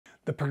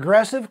The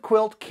progressive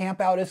quilt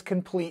campout is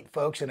complete,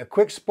 folks, and a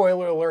quick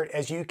spoiler alert,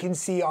 as you can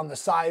see on the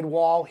side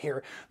wall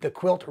here, the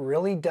quilt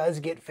really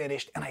does get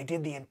finished, and I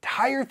did the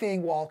entire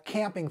thing while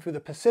camping through the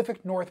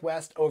Pacific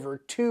Northwest over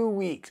 2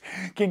 weeks.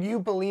 Can you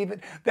believe it?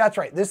 That's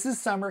right, this is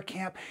summer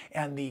camp,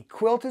 and the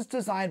quilt is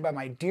designed by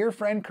my dear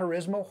friend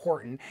Charisma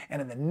Horton,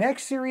 and in the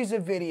next series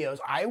of videos,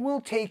 I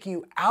will take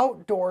you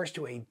outdoors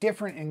to a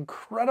different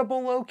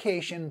incredible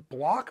location,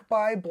 block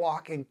by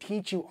block, and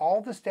teach you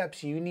all the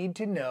steps you need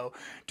to know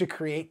to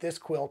create this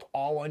quilt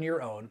all on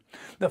your own.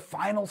 The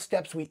final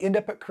steps, we end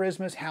up at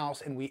Charisma's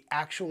house and we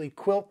actually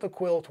quilt the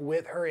quilt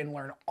with her and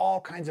learn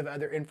all kinds of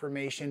other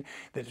information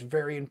that's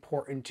very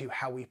important to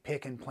how we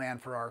pick and plan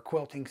for our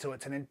quilting. So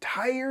it's an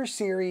entire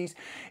series.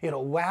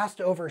 It'll last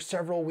over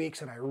several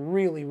weeks and I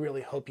really,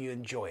 really hope you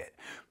enjoy it.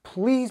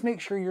 Please make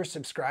sure you're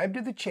subscribed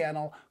to the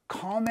channel,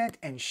 comment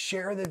and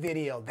share the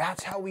video.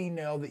 That's how we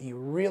know that you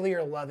really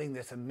are loving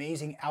this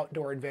amazing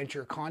outdoor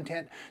adventure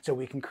content so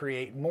we can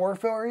create more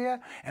for you.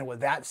 And with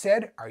that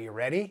said, are you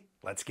ready?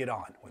 Let's get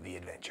on with the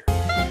adventure.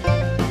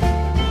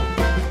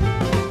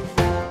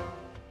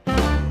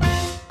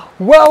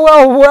 Well,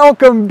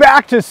 welcome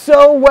back to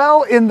So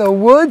Well in the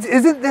Woods.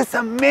 Isn't this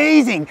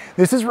amazing?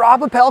 This is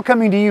Rob Appell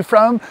coming to you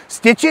from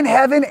Stitchin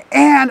Heaven,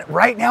 and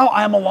right now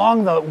I'm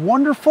along the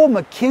wonderful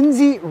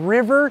McKenzie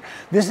River.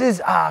 This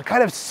is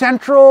kind of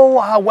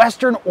central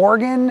Western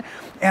Oregon,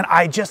 and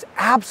I just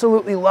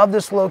absolutely love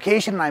this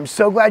location, and I'm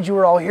so glad you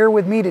are all here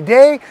with me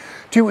today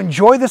to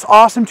enjoy this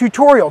awesome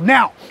tutorial.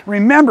 Now,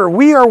 remember,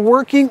 we are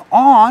working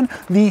on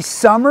the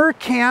summer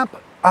camp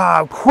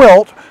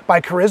quilt by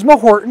Charisma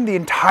Horton. The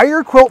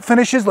entire quilt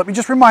finishes, let me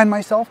just remind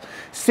myself,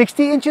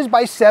 60 inches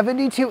by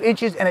 72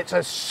 inches, and it's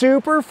a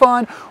super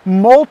fun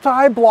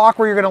multi-block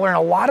where you're going to learn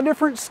a lot of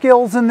different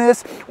skills in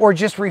this or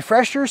just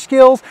refresh your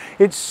skills.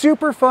 It's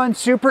super fun,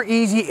 super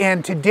easy,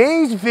 and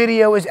today's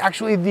video is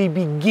actually the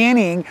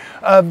beginning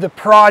of the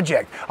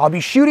project. I'll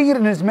be shooting it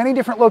in as many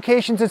different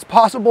locations as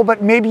possible,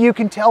 but maybe you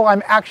can tell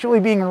I'm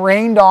actually being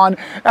rained on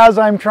as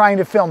I'm trying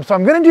to film. So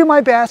I'm going to do my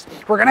best.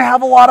 We're going to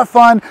have a lot of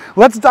fun.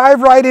 Let's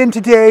dive right in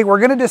today. We're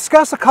going to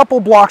discuss a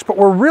couple blocks, but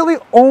we're really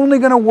only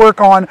going to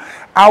work on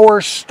our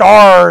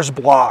stars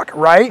block,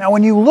 right? Now,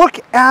 when you look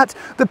at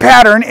the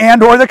pattern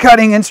and or the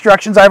cutting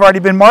instructions I've already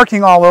been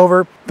marking all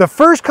over, the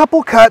first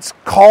couple cuts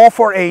call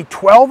for a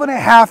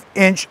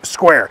 12.5-inch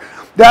square.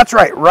 That's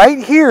right,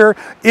 right here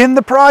in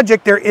the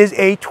project there is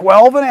a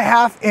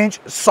 12.5-inch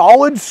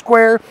solid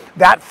square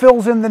that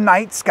fills in the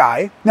night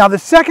sky. Now the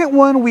second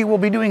one, we will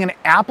be doing an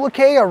applique,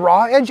 a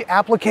raw edge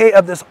applique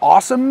of this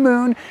awesome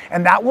moon,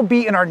 and that will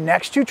be in our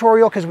next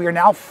tutorial because we are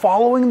now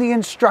following the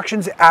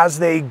instructions as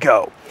they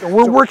go. So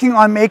we're working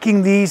on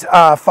making these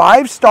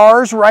 5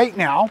 stars right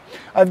now.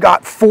 I've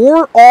got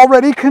 4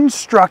 already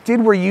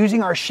constructed. We're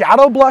using our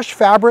Shadow Blush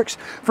fabrics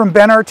from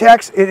Ben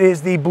Artex. It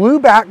is the blue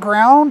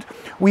background,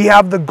 we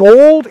have the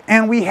gold,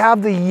 and we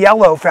have the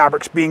yellow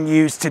fabrics being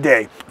used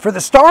today. For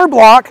the star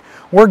block,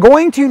 we're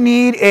going to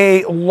need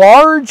a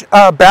large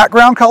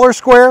background color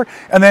square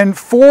and then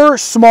 4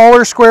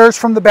 smaller squares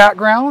from the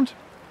background.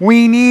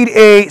 We need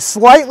a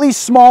slightly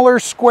smaller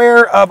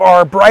square of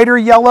our brighter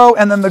yellow,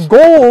 and then the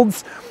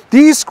golds,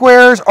 these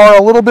squares are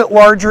a little bit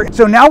larger.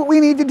 So now what we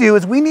need to do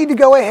is we need to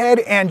go ahead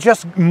and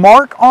just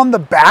mark on the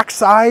back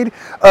side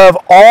of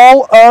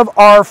all of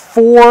our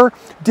 4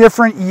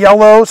 different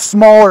yellow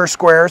smaller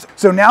squares.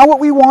 So now what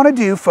we want to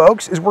do,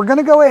 folks, is we're going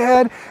to go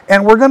ahead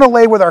and we're going to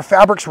lay with our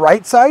fabrics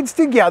right sides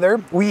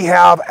together. We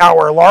have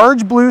our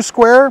large blue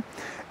square,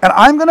 and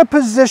I'm going to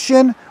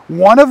position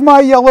one of my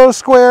yellow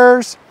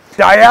squares.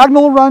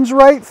 Diagonal runs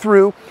right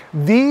through.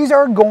 These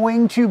are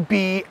going to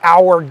be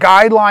our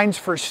guidelines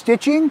for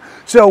stitching.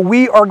 So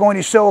we are going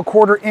to sew a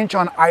 1/4 inch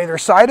on either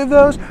side of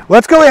those.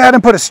 Let's go ahead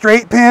and put a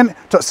straight pin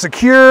to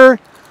secure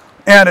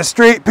and a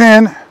straight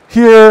pin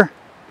here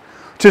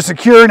to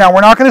secure. Now we're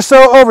not going to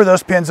sew over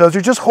those pins. Those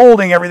are just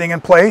holding everything in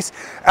place.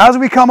 As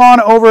we come on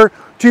over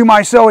to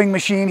my sewing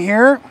machine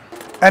here,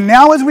 and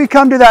now as we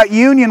come to that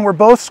union where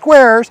both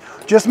squares,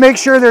 just make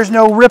sure there's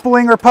no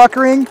rippling or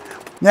puckering.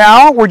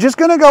 Now we're just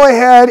going to go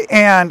ahead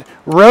and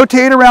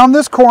rotate around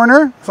this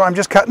corner. So I'm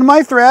just cutting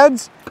my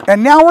threads,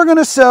 and now we're going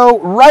to sew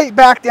right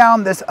back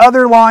down this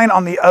other line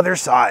on the other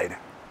side.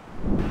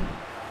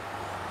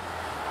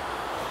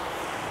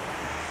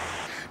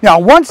 Now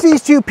once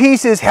these 2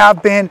 pieces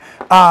have been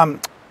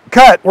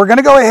cut, we're going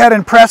to go ahead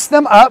and press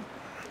them up.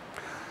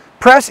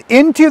 Press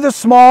into the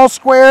small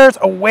squares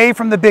away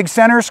from the big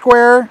center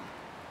square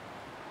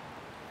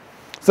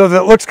so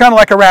that it looks kind of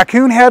like a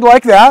raccoon head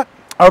like that.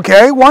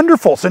 Okay,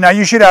 wonderful. So now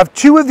you should have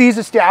 2 of these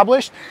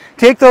established.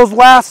 Take those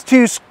last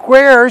 2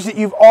 squares that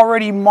you've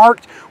already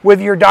marked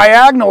with your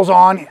diagonals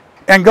on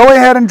and go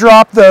ahead and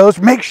drop those.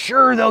 Make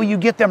sure though you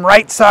get them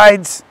right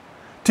sides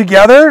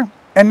together.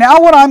 And now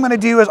what I'm going to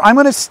do is I'm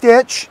going to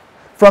stitch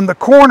from the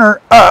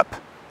corner up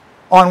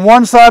on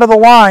one side of the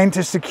line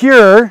to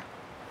secure,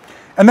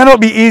 and then it'll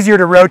be easier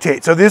to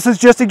rotate. So this is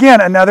just, again,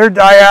 another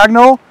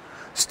diagonal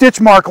stitch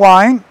mark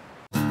line.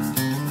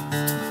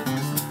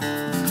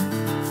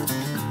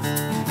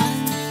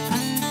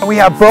 We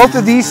have both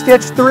of these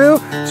stitched through,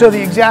 so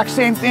the exact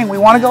same thing. We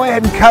want to go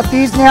ahead and cut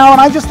these now, and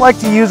I just like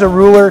to use a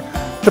ruler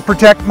to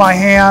protect my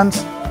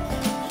hands.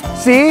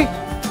 See?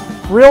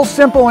 Real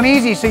simple and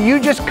easy. So you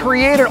just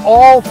created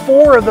all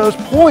 4 of those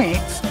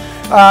points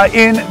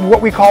in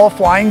what we call a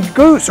flying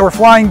goose or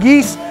flying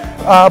geese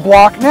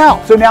block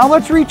now. So now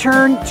let's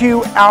return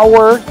to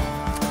our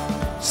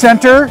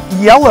center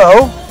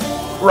yellow,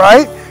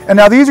 right? And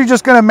now these are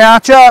just going to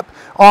match up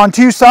on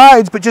 2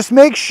 sides, but just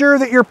make sure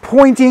that you're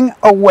pointing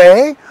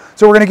away.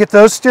 So we're going to get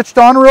those stitched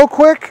on real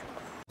quick.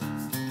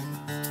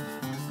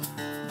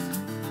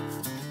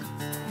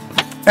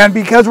 And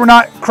because we're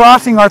not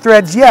crossing our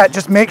threads yet,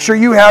 just make sure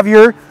you have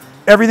your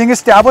everything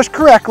established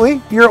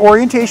correctly, your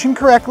orientation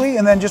correctly,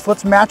 and then just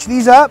let's match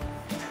these up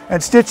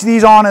and stitch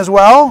these on as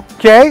well.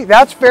 Okay,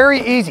 that's very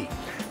easy.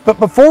 But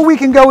before we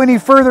can go any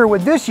further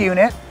with this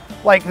unit,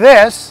 like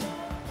this,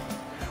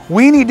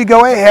 we need to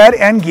go ahead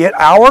and get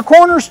our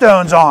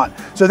cornerstones on.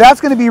 So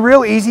that's going to be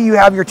real easy. You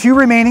have your 2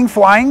 remaining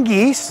flying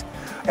geese,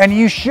 and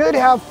you should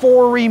have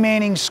 4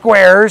 remaining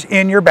squares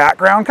in your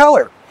background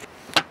color.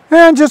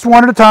 And just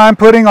one at a time,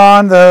 putting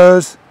on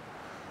those,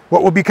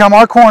 what will become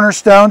our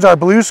cornerstones, our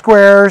blue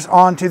squares,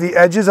 onto the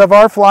edges of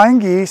our flying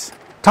geese.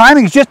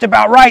 Timing is just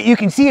about right. You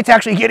can see it's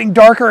actually getting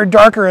darker and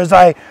darker as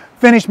I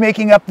finish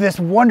making up this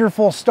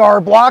wonderful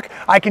star block.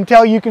 I can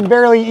tell you can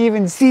barely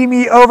even see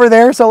me over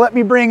there, so let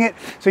me bring it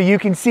so you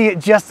can see it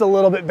just a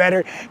little bit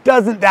better.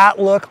 Doesn't that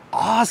look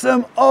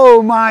awesome?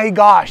 Oh my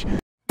gosh.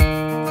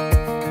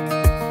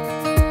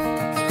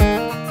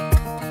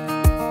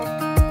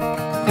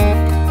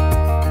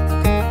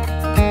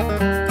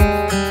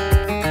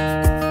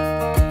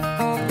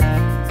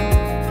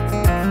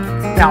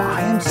 Now,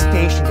 I am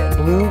stationed at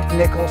Blue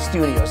Nickel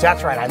Studios.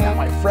 That's right, I'm at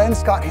my friend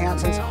Scott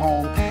Hansen's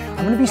home.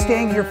 I'm gonna be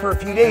staying here for a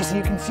few days, and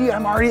you can see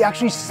I'm already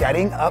actually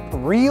setting up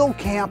real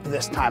camp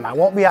this time. I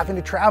won't be having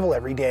to travel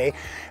every day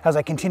as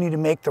I continue to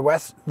make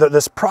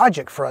this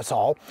project for us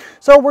all.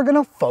 So we're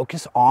gonna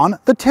focus on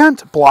the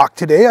tent block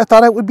today. I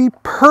thought it would be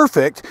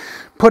perfect.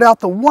 Put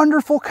out the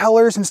wonderful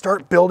colors and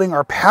start building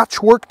our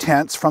patchwork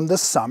tents from the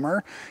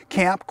summer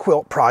camp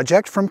quilt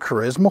project from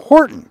Charisma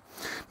Horton.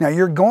 Now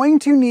you're going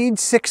to need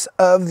 6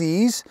 of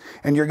these,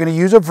 and you're going to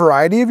use a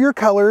variety of your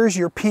colors,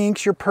 your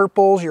pinks, your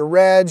purples, your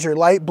reds, your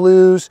light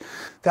blues.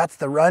 That's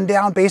the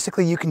rundown.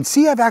 Basically, you can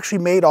see I've actually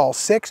made all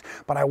 6,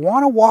 but I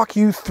want to walk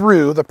you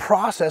through the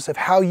process of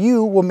how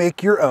you will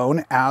make your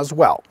own as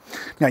well.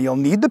 Now you'll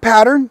need the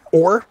pattern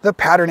or the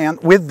pattern and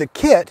with the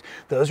kit.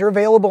 Those are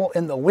available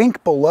in the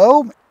link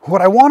below. What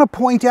I want to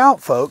point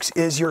out, folks,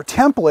 is your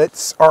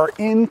templates are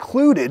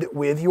included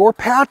with your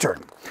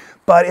pattern.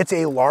 But it's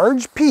a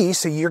large piece,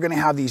 so you're going to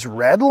have these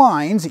red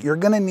lines that you're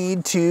going to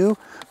need to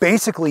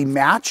basically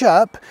match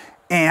up.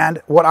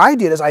 And what I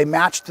did is I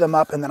matched them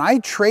up and then I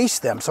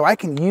traced them so I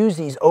can use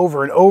these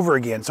over and over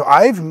again. So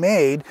I've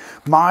made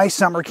my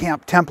summer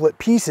camp template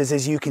pieces,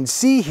 as you can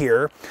see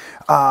here,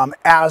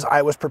 as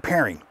I was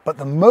preparing. But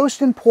the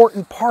most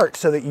important part,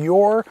 so that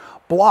your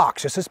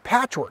blocks, this is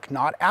patchwork,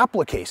 not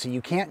applique, so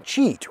you can't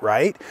cheat,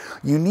 right?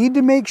 You need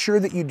to make sure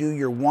that you do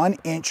your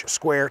 1-inch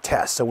square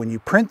test. So when you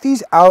print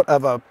these out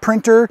of a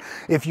printer,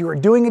 if you are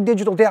doing a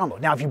digital download,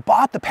 now if you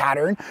bought the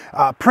pattern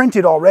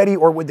printed already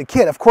or with the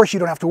kit, of course you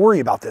don't have to worry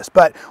about this.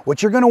 But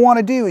what you're going to want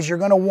to do is you're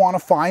going to want to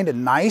find a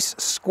nice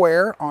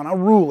square on a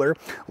ruler,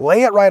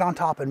 lay it right on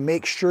top, and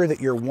make sure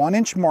that your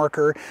 1-inch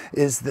marker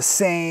is the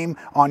same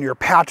on your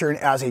pattern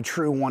as a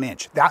true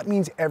 1-inch. That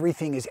means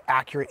everything is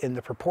accurate in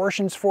the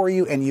proportions for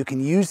you, and you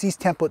can use these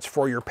templates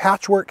for your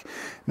patchwork.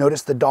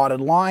 Notice the dotted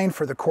line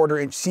for the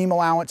 1/4-inch seam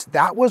allowance.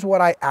 That was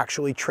what I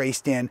actually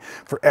traced in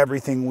for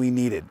everything we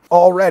needed.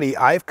 Already,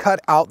 I've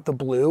cut out the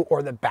blue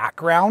or the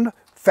background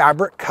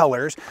fabric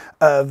colors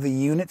of the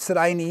units that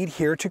I need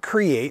here to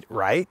create,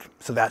 right?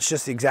 So that's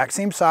just the exact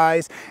same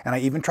size. And I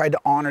even tried to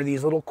honor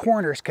these little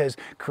corners because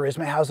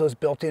Charisma has those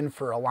built in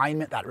for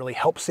alignment. That really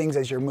helps things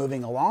as you're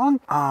moving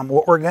along.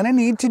 What we're gonna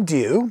need to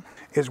do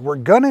is we're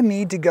gonna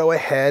need to go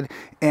ahead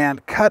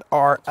and cut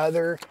our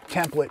other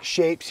template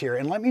shapes here.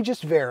 And let me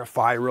just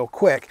verify real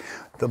quick.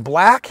 The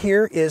black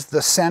here is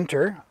the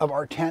center of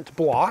our tent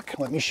block.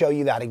 Let me show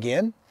you that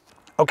again.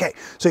 Okay,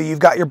 so you've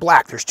got your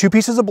black. There's 2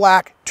 pieces of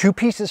black, 2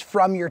 pieces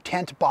from your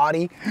tent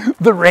body,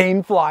 the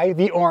rain fly,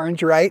 the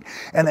orange, right?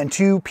 And then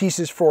 2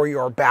 pieces for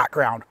your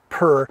background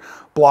per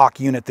block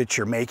unit that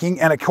you're making.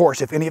 And of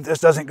course, if any of this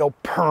doesn't go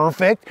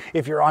perfect,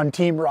 if you're on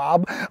Team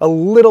Rob, a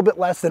little bit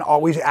less than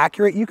always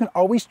accurate, you can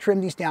always trim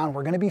these down.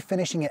 We're gonna be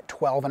finishing at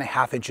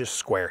 12.5 inches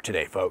square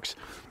today, folks.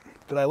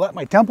 Did I let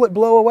my template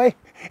blow away?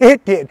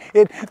 It did.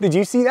 Did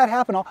you see that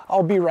happen?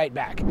 I'll be right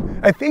back.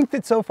 I think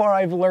that so far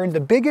I've learned the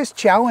biggest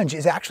challenge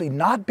has actually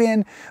not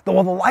been, the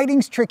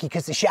lighting's tricky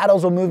because the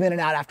shadows will move in and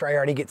out after I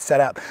already get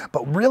set up,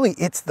 but really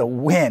it's the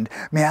wind.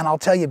 Man, I'll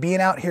tell you, being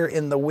out here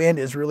in the wind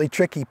is really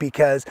tricky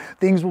because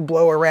things will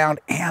blow around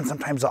and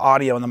sometimes the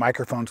audio and the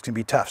microphones can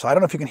be tough. So I don't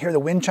know if you can hear the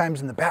wind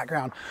chimes in the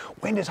background.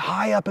 Wind is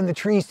high up in the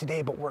trees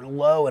today, but we're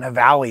low in a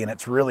valley and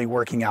it's really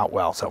working out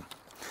well. So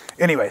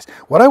Anyways,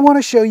 what I want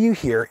to show you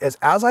here is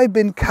as I've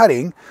been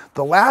cutting,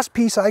 the last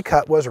piece I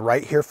cut was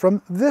right here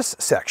from this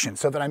section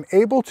so that I'm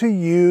able to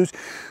use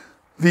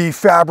the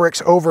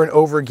fabrics over and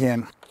over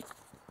again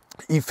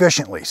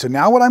efficiently. So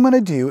now what I'm going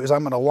to do is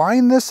I'm going to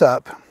line this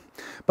up,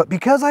 but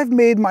because I've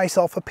made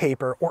myself a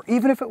paper, or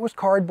even if it was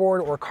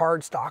cardboard or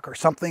cardstock or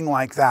something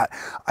like that,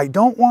 I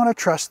don't want to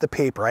trust the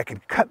paper. I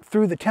could cut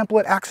through the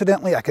template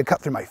accidentally, I could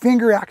cut through my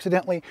finger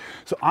accidentally.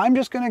 So I'm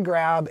just going to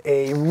grab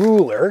a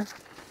ruler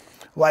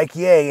like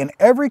yay, and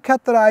every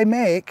cut that I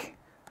make,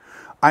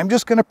 I'm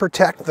just going to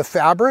protect the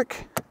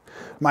fabric,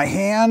 my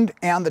hand,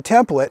 and the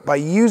template by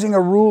using a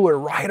ruler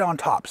right on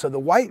top. So the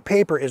white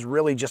paper is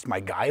really just my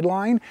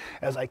guideline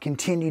as I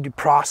continue to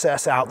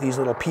process out these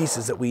little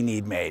pieces that we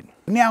need made.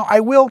 Now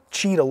I will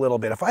cheat a little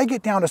bit. If I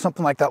get down to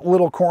something like that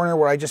little corner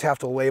where I just have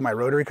to lay my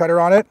rotary cutter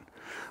on it,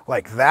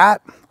 like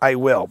that, I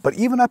will. But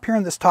even up here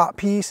in this top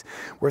piece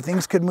where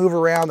things could move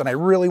around and I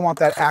really want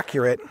that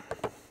accurate,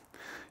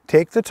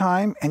 take the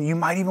time, and you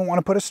might even want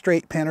to put a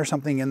straight pin or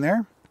something in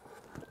there.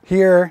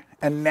 Here,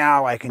 and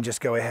now I can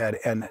just go ahead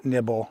and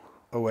nibble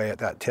away at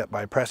that tip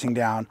by pressing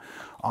down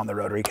on the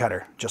rotary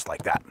cutter, just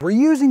like that. We're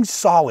using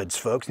solids,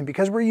 folks, and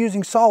because we're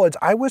using solids,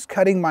 I was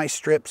cutting my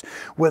strips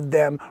with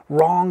them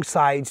wrong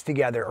sides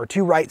together, or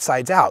two right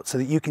sides out, so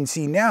that you can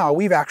see now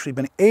we've actually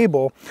been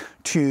able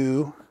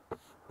to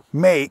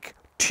make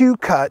two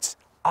cuts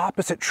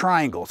opposite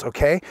triangles,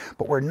 okay?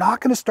 But we're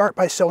not going to start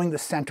by sewing the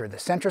center. The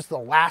center is the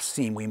last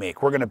seam we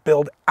make. We're going to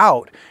build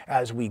out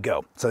as we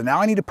go. So now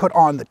I need to put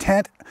on the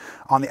tent,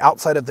 on the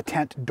outside of the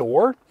tent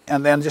door.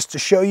 And then just to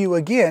show you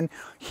again,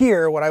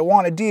 here what I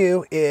want to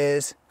do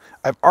is,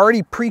 I've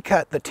already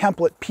pre-cut the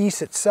template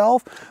piece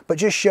itself, but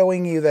just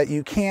showing you that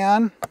you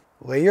can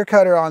lay your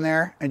cutter on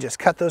there and just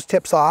cut those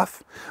tips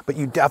off, but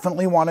you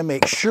definitely want to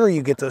make sure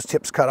you get those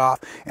tips cut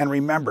off. And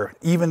remember,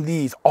 even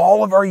these,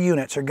 all of our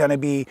units are going to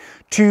be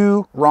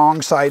two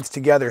wrong sides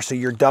together. So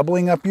you're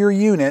doubling up your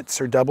units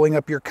or doubling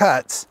up your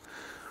cuts,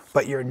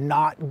 but you're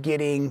not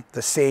getting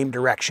the same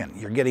direction.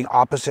 You're getting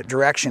opposite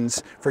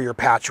directions for your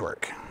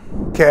patchwork.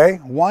 Okay,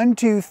 1,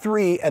 2,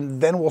 3,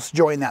 and then we'll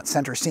join that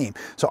center seam.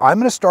 So I'm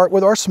going to start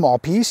with our small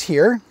piece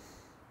here,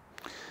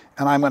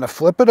 and I'm going to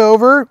flip it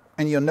over,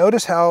 and you'll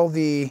notice how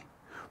the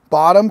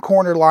bottom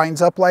corner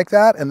lines up like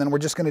that, and then we're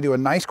just going to do a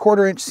nice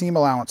 1/4 inch seam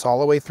allowance all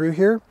the way through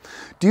here.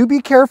 Do be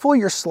careful,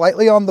 you're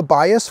slightly on the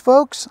bias,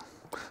 folks,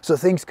 so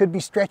things could be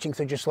stretching,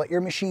 so just let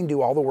your machine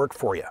do all the work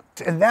for you.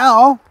 And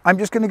now I'm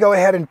just going to go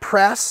ahead and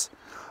press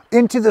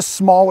into the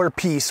smaller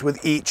piece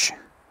with each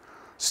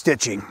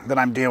stitching that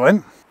I'm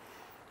doing.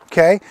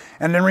 Okay,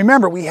 and then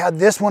remember, we had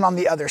this one on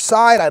the other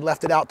side. I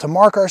left it out to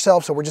mark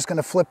ourselves, so we're just going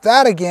to flip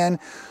that again.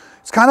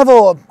 It's kind of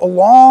a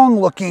long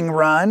looking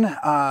run.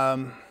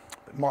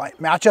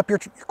 Match up your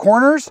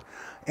corners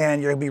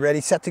and you'll be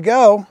ready, set to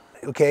go.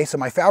 Okay, so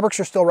my fabrics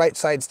are still right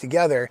sides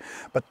together,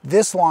 but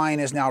this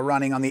line is now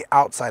running on the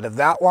outside of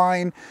that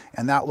line,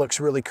 and that looks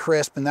really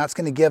crisp, and that's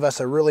going to give us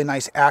a really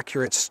nice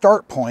accurate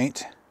start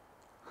point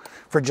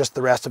for just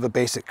the rest of a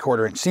basic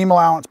 1/4 inch seam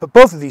allowance. But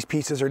both of these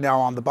pieces are now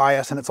on the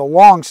bias, and it's a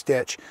long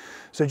stitch,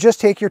 so just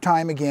take your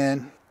time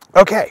again.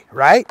 Okay,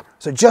 right?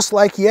 So just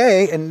like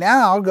yay, and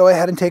now go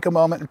ahead and take a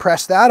moment and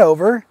press that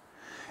over,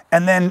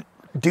 and then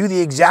do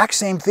the exact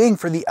same thing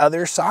for the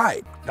other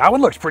side. That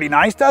one looks pretty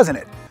nice, doesn't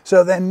it?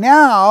 So then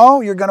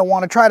now you're going to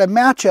want to try to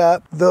match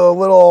up the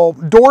little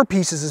door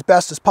pieces as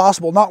best as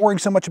possible, not worrying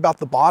so much about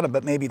the bottom,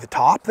 but maybe the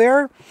top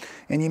there.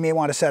 And you may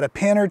want to set a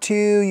pin or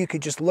two. You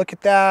could just look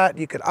at that.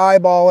 You could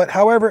eyeball it,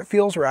 however it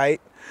feels right.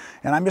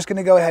 And I'm just going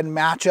to go ahead and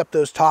match up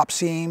those top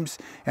seams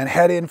and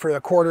head in for a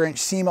 1/4 inch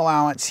seam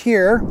allowance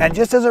here. And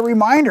just as a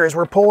reminder, as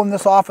we're pulling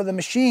this off of the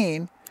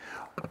machine,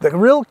 the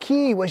real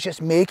key was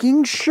just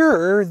making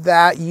sure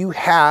that you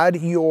had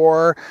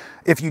your,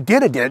 if you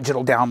did a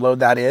digital download,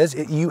 that is,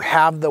 you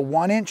have the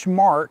 1 inch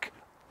mark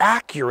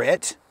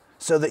accurate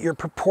so that your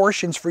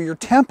proportions for your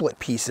template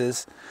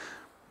pieces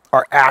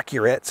are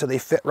accurate, so they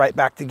fit right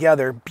back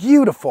together.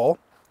 Beautiful,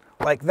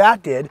 like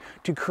that did,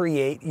 to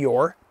create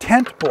your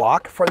tent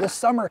block for the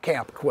summer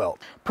camp quilt.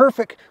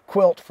 Perfect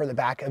quilt for the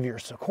back of your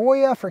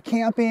Sequoia for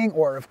camping,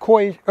 or of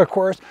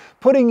course,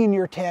 putting in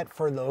your tent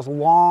for those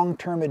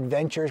long-term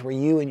adventures where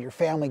you and your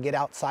family get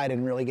outside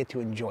and really get to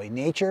enjoy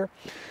nature.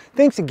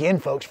 Thanks again,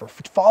 folks, for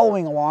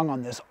following along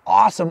on this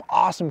awesome,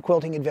 awesome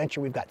quilting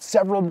adventure. We've got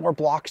several more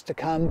blocks to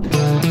come.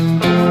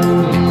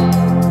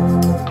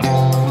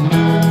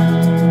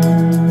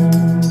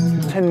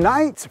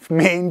 Tonight's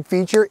main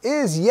feature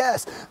is,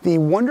 yes, the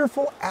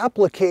wonderful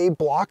applique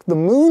block, the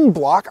moon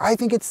block. I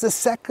think it's the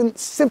second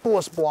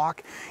simplest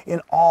block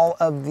in all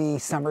of the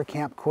summer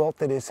camp quilt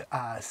that is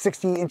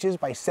 60 inches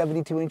by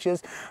 72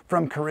 inches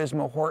from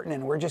Charisma Horton,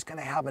 and we're just going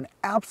to have an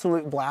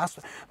absolute blast.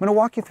 I'm going to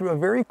walk you through a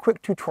very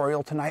quick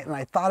tutorial tonight, and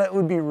I thought it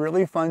would be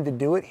really fun to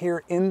do it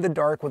here in the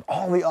dark with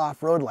all the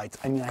off-road lights.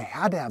 I mean, I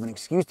had to have an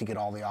excuse to get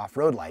all the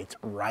off-road lights,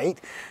 right?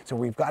 So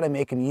we've got to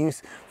make them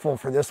useful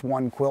for this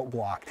one quilt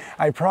block.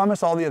 I promise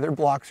course, all the other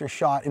blocks are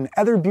shot in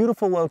other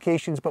beautiful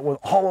locations, but with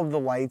all of the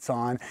lights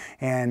on.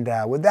 And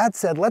with that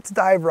said, let's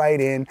dive right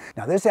in.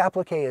 Now, this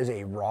applique is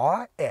a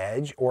raw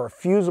edge or a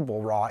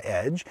fusible raw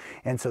edge.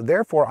 And so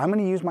therefore, I'm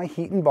going to use my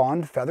Heat and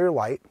Bond Feather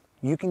Light.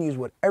 You can use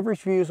whatever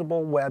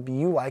fusible web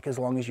you like as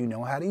long as you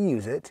know how to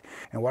use it.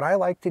 And what I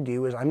like to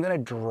do is I'm going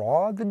to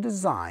draw the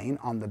design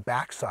on the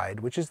back side,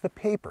 which is the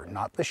paper,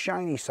 not the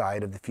shiny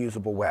side of the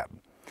fusible web.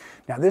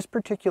 Now, this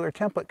particular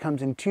template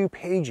comes in 2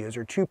 pages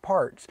or 2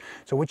 parts.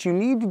 So what you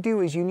need to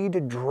do is you need to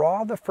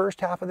draw the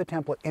first half of the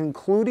template,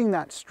 including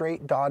that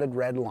straight dotted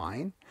red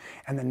line,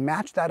 and then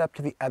match that up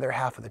to the other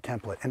half of the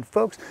template. And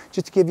folks,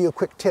 just to give you a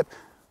quick tip,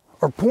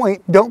 or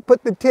point, don't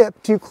put the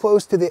tip too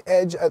close to the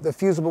edge of the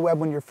fusible web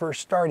when you're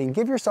first starting.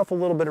 Give yourself a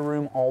little bit of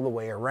room all the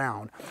way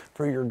around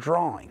for your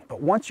drawing.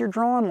 But once your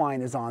drawing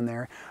line is on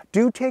there,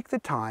 do take the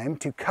time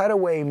to cut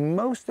away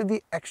most of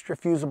the extra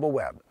fusible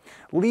web.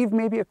 Leave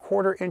maybe a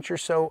 1/4 inch or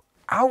so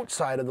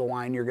outside of the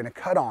line you're going to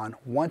cut on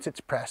once it's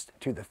pressed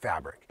to the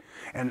fabric.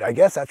 And I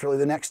guess that's really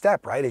the next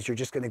step, right? Is you're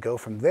just going to go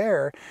from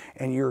there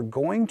and you're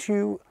going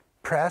to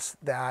press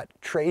that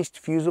traced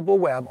fusible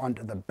web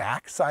onto the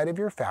back side of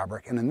your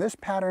fabric. And in this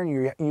pattern,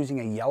 you're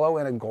using a yellow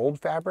and a gold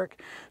fabric.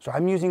 So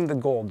I'm using the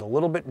gold, the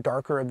little bit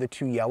darker of the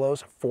 2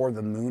 yellows for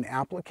the moon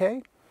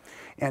applique.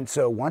 And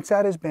so once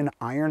that has been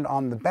ironed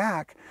on the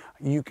back,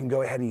 you can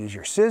go ahead and use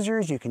your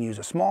scissors, you can use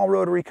a small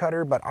rotary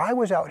cutter, but I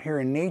was out here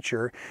in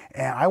nature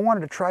and I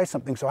wanted to try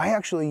something, so I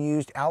actually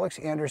used Alex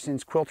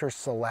Anderson's Quilter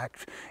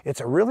Select.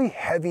 It's a really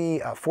heavy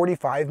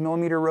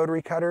 45mm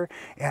rotary cutter,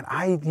 and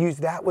I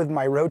used that with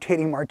my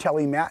rotating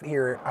Martelli mat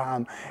here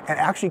and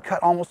actually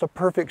cut almost a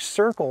perfect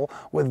circle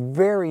with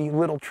very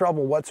little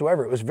trouble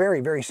whatsoever. It was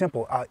very, very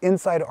simple,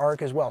 inside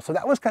arc as well. So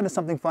that was kind of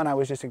something fun I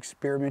was just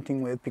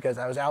experimenting with because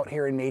I was out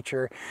here in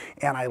nature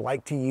and I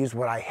like to use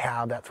what I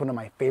have. That's one of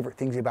my favorite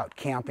things about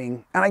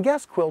camping, and I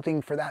guess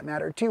quilting for that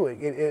matter too.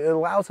 It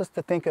allows us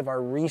to think of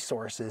our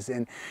resources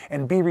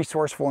and be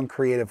resourceful and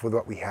creative with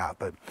what we have.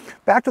 But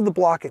back to the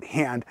block at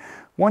hand.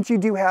 Once you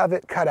do have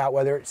it cut out,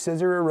 whether it's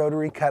scissor or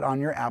rotary cut on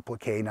your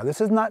applique, now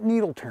this is not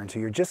needle turn, so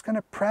you're just going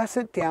to press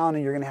it down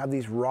and you're going to have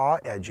these raw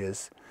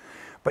edges.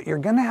 But you're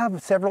going to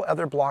have several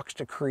other blocks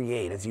to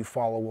create as you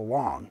follow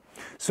along.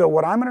 So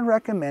what I'm going to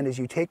recommend is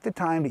you take the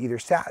time to either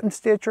satin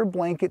stitch or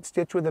blanket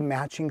stitch with a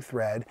matching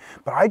thread.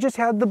 But I just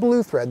had the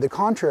blue thread, the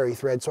contrary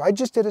thread, so I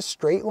just did a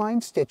straight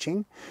line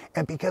stitching.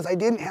 And because I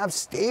didn't have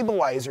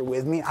stabilizer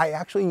with me, I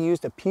actually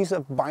used a piece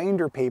of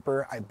binder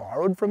paper I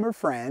borrowed from a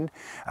friend,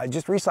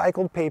 just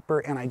recycled paper,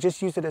 and I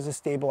just used it as a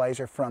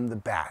stabilizer from the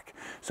back.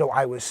 So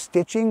I was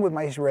stitching with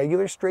my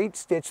regular straight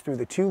stitch through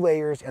the 2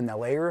 layers and the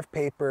layer of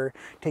paper,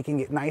 taking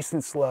it nice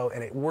and slow,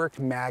 and it worked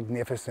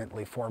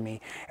magnificently for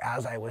me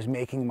as I was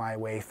making my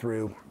way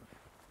through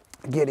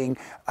getting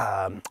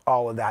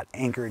all of that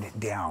anchored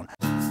down.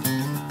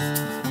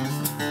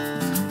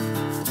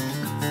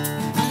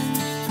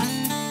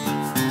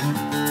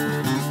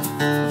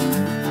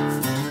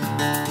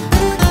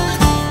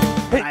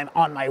 I'm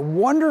on my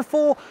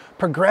wonderful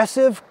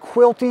progressive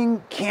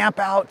quilting camp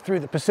out through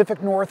the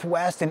Pacific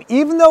Northwest, and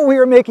even though we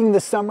are making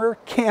the summer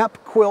camp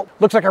quilt,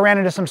 looks like I ran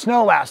into some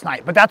snow last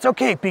night, but that's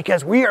okay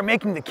because we are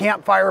making the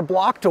campfire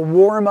block to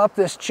warm up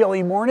this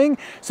chilly morning.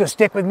 So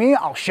stick with me,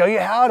 I'll show you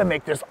how to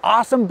make this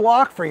awesome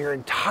block for your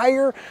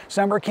entire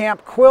summer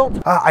camp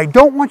quilt. I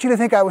don't want you to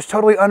think I was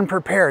totally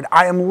unprepared.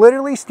 I am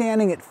literally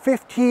standing at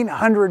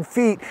 1,500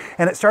 feet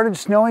and it started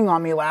snowing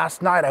on me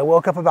last night. I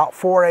woke up about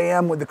 4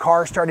 a.m. with the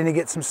car starting to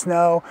get some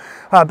snow,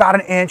 about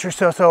 1 inch or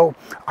so. So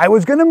I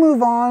was gonna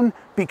move on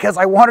because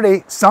I wanted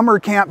a summer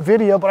camp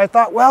video, but I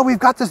thought, well, we've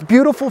got this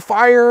beautiful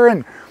fire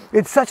and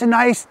it's such a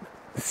nice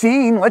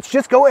scene. Let's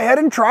just go ahead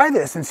and try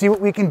this and see what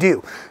we can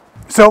do.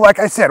 So like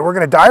I said, we're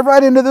gonna dive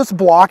right into this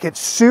block. It's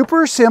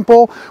super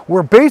simple.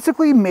 We're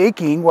basically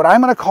making what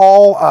I'm gonna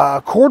call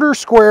 1/4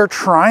 square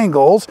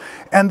triangles,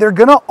 and they're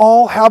gonna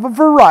all have a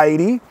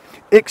variety,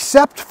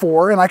 except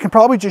for, and I can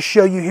probably just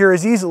show you here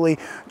as easily,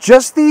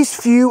 just these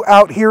few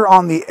out here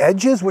on the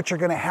edges, which are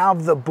gonna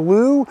have the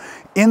blue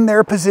in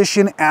their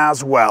position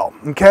as well,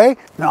 okay?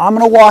 Now I'm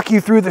gonna walk you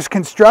through this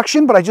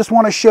construction, but I just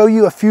wanna show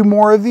you a few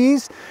more of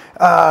these.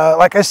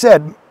 Like I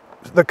said,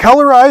 the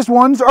colorized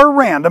ones are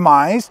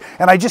randomized,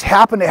 and I just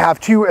happen to have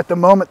 2 at the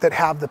moment that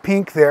have the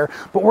pink there,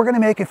 but we're gonna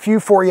make a few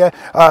for you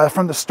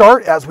from the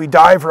start as we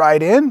dive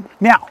right in.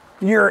 Now,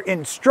 your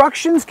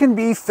instructions can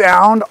be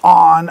found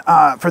on,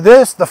 for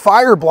this, the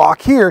fire block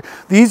here.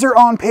 These are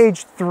on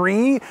page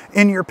 3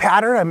 in your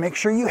pattern, and make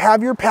sure you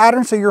have your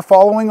pattern so you're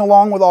following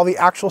along with all the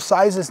actual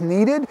sizes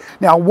needed.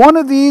 Now, one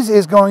of these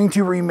is going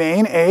to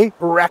remain a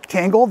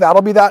rectangle.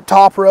 That'll be that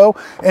top row,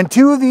 and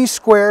 2 of these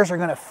squares are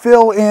gonna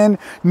fill in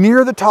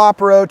near the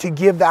top row to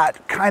give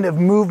that kind of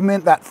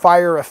movement, that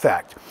fire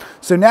effect.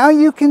 So now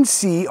you can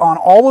see on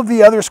all of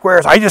the other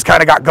squares, I just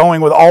kind of got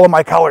going with all of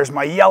my colors,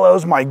 my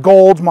yellows, my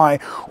golds, my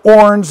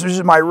orange,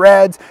 my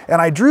reds,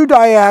 and I drew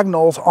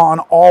diagonals on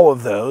all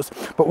of those.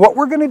 But what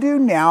we're going to do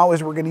now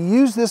is we're going to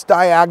use this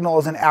diagonal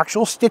as an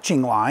actual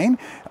stitching line.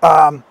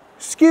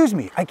 Excuse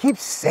me, I keep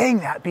saying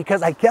that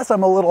because I guess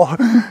I'm a little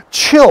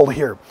chilled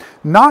here.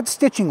 Not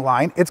stitching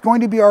line, it's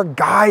going to be our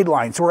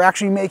guideline. So we're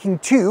actually making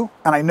two,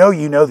 and I know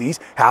you know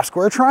these, half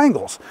square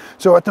triangles.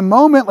 So at the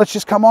moment, let's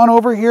just come on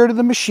over here to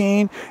the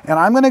machine, and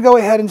I'm gonna go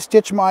ahead and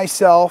stitch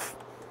myself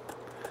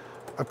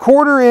a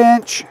 1/4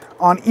 inch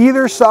on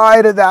either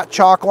side of that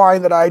chalk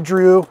line that I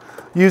drew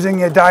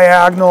using a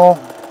diagonal,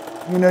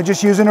 you know,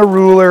 just using a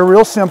ruler,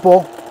 real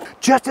simple.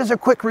 Just as a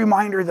quick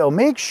reminder though,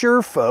 make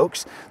sure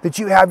folks that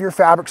you have your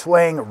fabrics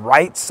laying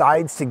right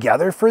sides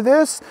together for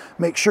this.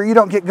 Make sure you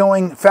don't get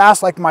going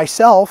fast like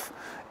myself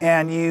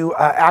and you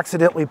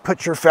accidentally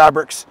put your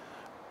fabrics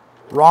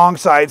wrong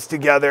sides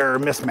together or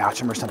mismatch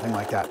them or something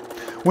like that.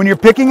 When you're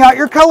picking out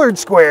your colored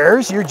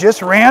squares, you're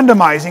just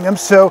randomizing them.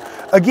 So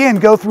again,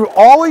 go through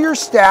all of your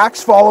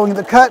stacks following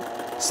the cut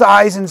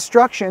size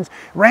instructions,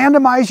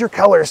 randomize your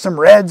colors, some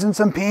reds and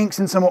some pinks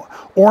and some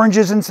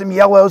oranges and some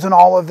yellows and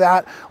all of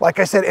that, like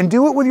I said, and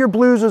do it with your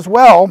blues as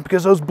well,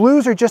 because those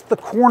blues are just the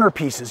corner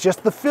pieces,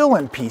 just the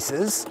fill-in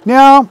pieces.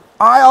 Now,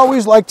 I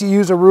always like to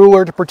use a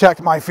ruler to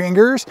protect my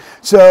fingers.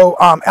 So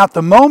at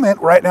the moment,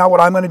 right now, what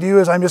I'm gonna do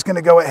is I'm just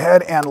gonna go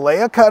ahead and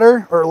lay a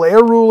cutter or lay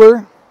a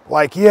ruler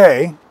like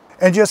yay,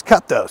 and just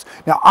cut those.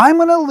 Now, I'm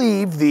gonna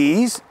leave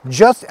these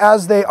just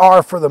as they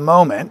are for the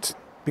moment,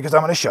 because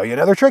I'm gonna show you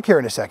another trick here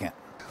in a second.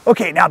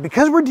 Okay, now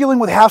because we're dealing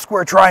with half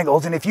square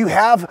triangles, and if you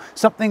have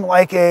something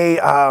like a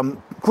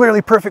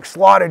clearly perfect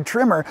slotted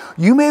trimmer,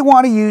 you may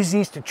want to use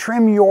these to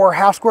trim your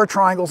half square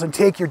triangles and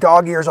take your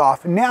dog ears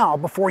off now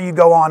before you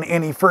go on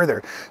any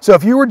further. So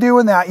if you were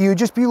doing that, you'd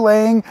just be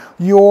laying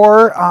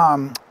your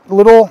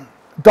little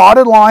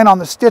dotted line on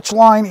the stitch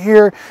line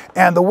here,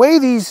 and the way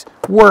these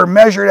were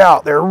measured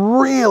out, they're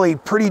really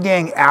pretty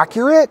dang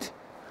accurate.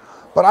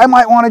 But I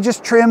might want to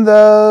just trim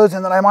those,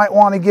 and then I might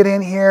want to get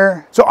in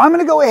here. So I'm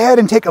going to go ahead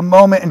and take a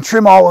moment and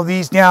trim all of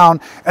these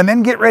down and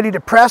then get ready to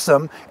press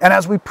them. And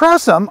as we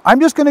press them, I'm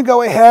just going to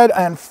go ahead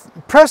and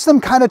press them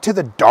kind of to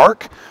the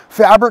dark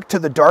fabric, to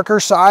the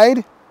darker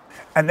side.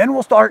 And then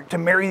we'll start to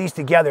marry these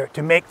together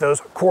to make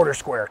those 1/4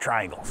 square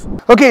triangles.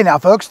 Okay, now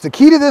folks, the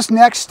key to this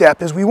next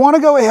step is we want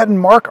to go ahead and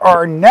mark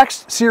our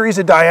next series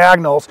of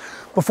diagonals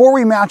before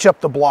we match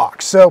up the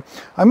blocks. So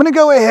I'm going to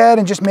go ahead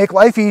and just make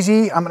life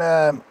easy. I'm going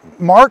to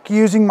mark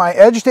using my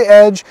edge to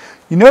edge.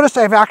 You notice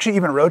I've actually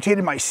even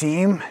rotated my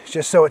seam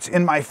just so it's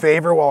in my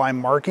favor while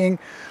I'm marking.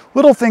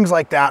 Little things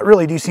like that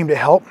really do seem to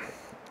help.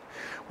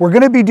 We're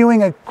going to be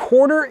doing a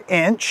 1/4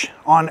 inch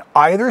on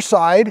either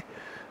side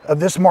of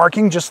this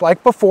marking just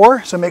like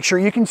before, so make sure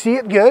you can see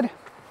it good.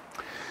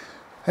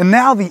 And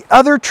now the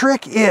other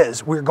trick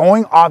is we're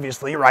going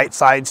obviously right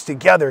sides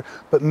together,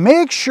 but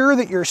make sure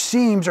that your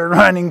seams are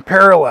running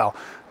parallel.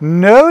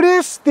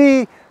 Notice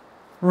the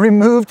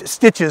removed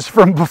stitches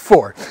from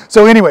before.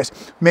 So anyways,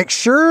 make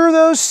sure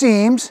those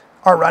seams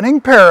are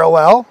running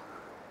parallel.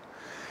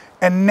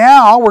 And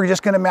now we're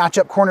just going to match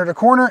up corner to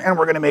corner, and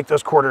we're going to make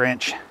those 1/4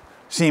 inch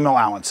seam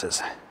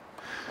allowances.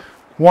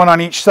 One on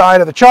each side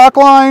of the chalk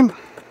line.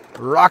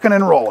 Rocking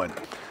and rolling.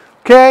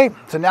 Okay,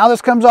 so now this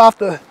comes off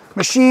the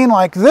machine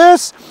like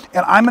this,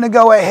 and I'm going to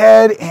go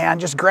ahead and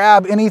just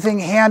grab anything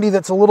handy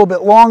that's a little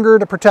bit longer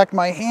to protect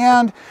my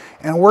hand,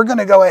 and we're going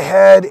to go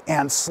ahead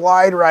and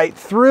slide right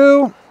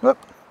through. Whoop.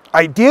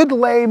 I did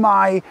lay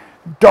my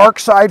dark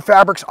side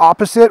fabrics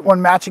opposite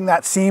when matching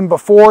that seam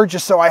before,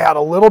 just so I had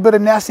a little bit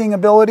of nesting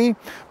ability,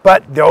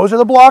 but those are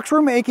the blocks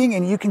we're making,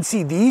 and you can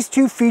see these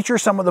two feature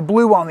some of the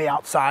blue on the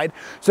outside.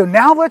 So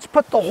now let's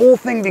put the whole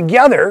thing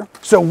together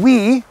so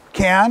we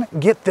can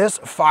get this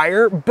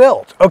fire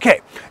built. Okay,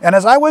 and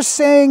as I was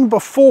saying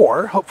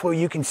before, hopefully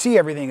you can see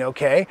everything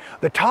okay,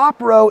 the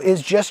top row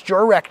is just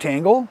your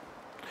rectangle.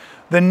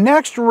 The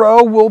next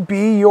row will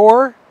be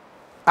your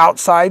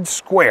outside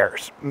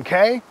squares,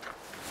 okay?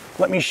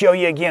 Let me show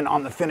you again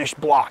on the finished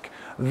block.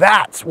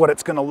 That's what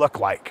it's gonna look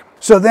like.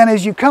 So then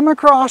as you come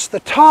across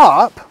the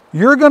top,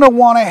 you're gonna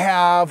wanna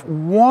have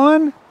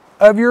one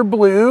of your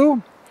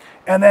blue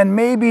and then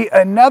maybe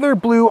another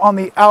blue on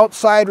the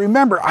outside.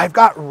 Remember, I've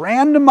got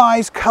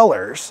randomized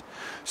colors.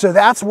 So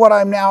that's what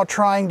I'm now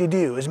trying to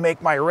do, is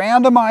make my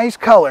randomized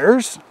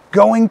colors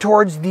going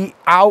towards the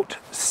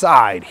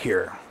outside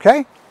here,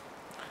 okay?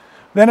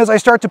 Then as I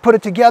start to put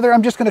it together,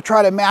 I'm just going to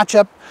try to match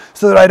up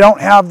so that I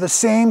don't have the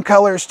same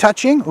colors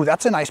touching. Ooh,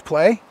 that's a nice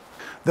play.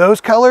 Those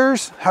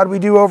colors, how do we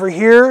do over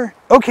here?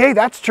 Okay,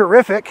 that's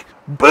terrific.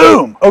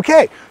 Boom!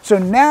 Okay, so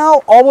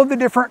now all of the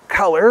different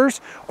colors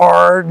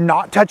are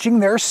not touching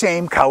their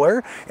same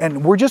color,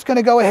 and we're just going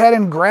to go ahead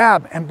and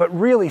grab, but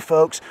really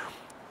folks,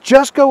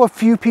 just go a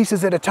few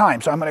pieces at a time.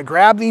 So I'm going to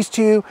grab these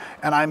two,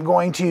 and I'm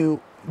going to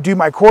do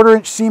my 1/4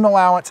 inch seam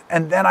allowance,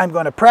 and then I'm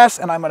going to press,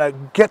 and I'm going to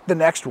get the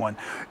next one.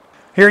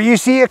 Here you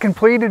see a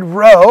completed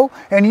row,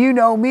 and you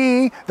know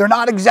me, they're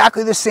not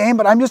exactly the same,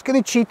 but I'm just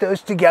going to cheat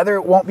those together.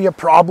 It won't be a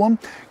problem.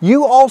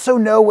 You also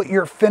know what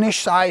your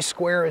finished size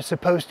square is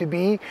supposed to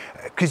be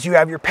because you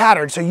have your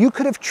pattern. So you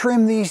could have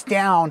trimmed these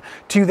down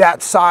to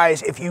that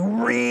size if you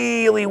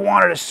really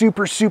wanted a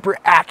super, super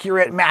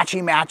accurate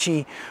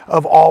matchy-matchy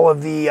of all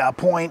of the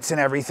points and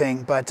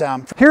everything. But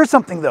here's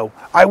something though.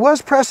 I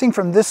was pressing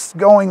from this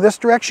going this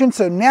direction,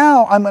 so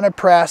now I'm going to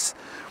press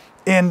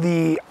in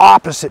the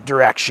opposite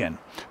direction,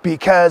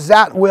 because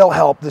that will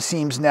help the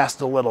seams nest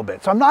a little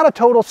bit. So I'm not a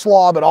total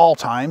slob at all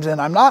times, and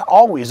I'm not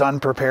always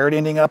unprepared,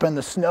 ending up in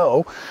the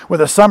snow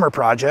with a summer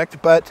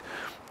project, but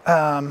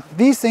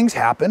these things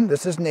happen.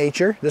 This is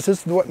nature. This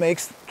is what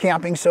makes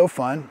camping so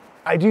fun.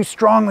 I do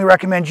strongly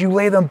recommend you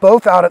lay them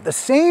both out at the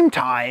same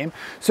time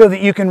so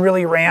that you can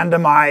really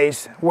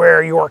randomize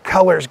where your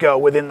colors go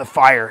within the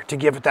fire to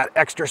give it that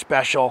extra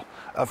special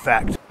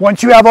effect.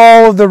 Once you have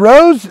all of the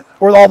rows,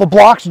 or all the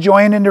blocks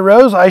joined into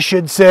rows, I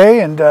should say,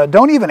 and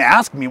don't even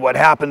ask me what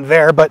happened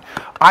there, but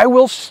I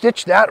will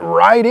stitch that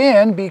right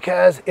in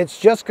because it's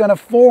just going to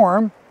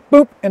form,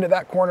 boop, into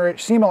that corner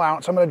seam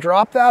allowance. So I'm going to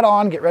drop that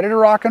on, get ready to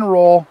rock and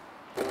roll.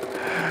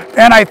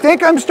 And I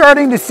think I'm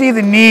starting to see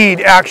the need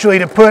actually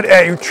to put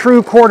a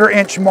true 1/4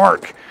 inch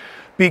mark,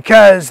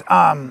 because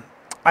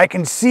I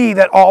can see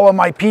that all of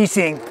my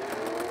piecing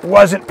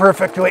wasn't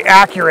perfectly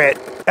accurate.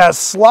 As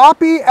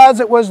sloppy as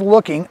it was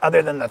looking,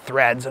 other than the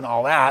threads and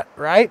all that,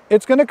 right?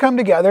 It's going to come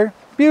together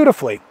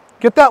beautifully.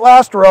 Get that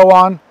last row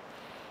on,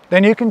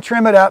 then you can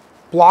trim it up,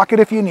 block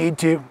it if you need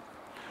to.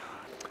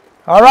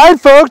 All right,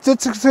 folks,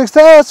 it's a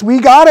success. We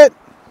got it.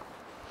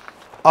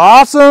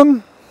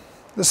 Awesome.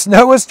 The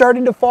snow is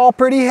starting to fall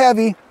pretty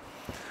heavy,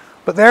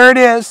 but there it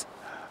is,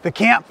 the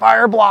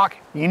campfire block.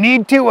 You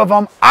need 2 of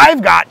them.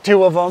 I've got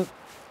 2 of them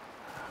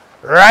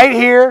right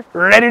here,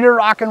 ready to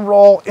rock and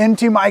roll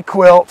into my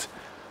quilt.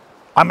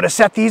 I'm going to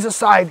set these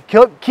aside,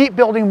 keep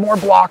building more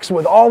blocks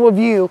with all of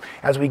you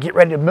as we get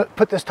ready to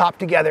put this top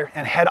together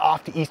and head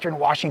off to Eastern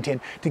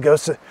Washington to go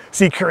see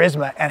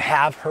Charisma and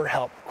have her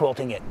help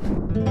quilting it.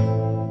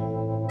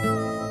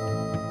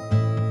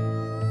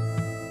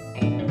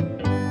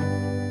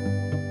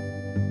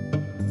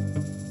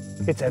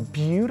 It's a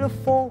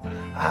beautiful,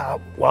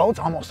 well, it's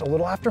almost a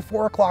little after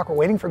 4 o'clock. We're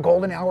waiting for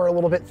golden hour a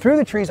little bit through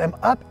the trees. I'm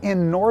up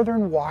in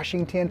northern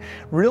Washington,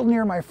 real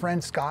near my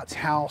friend Scott's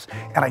house.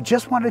 And I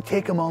just wanted to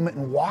take a moment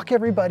and walk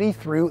everybody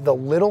through the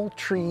Little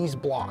Trees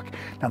block.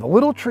 Now, the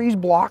Little Trees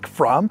block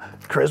from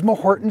Charisma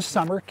Horton's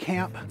Summer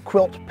Camp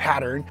Quilt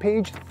Pattern,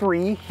 page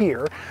 3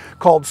 here,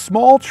 called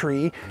Small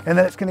Tree. And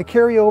then it's going to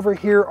carry over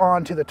here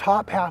onto the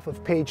top half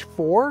of page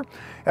 4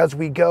 as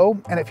we go.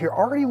 And if you're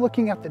already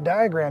looking at the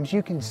diagrams,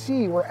 you can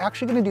see we're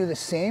actually going to do the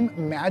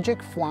same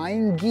magic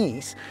flying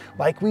geese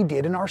like we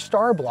did in our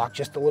star block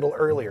just a little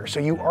earlier. So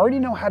you already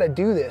know how to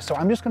do this. So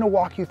I'm just going to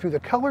walk you through the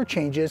color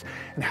changes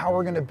and how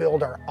we're going to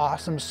build our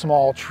awesome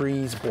Small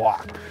Trees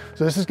block.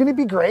 So this is going to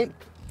be great.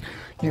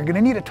 You're going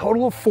to need a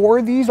total of 4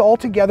 of these all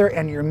together,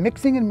 and you're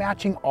mixing and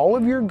matching all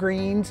of your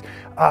greens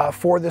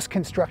for this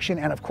construction.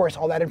 And of course,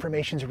 all that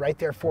information is right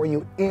there for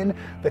you in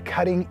the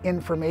cutting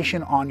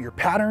information on your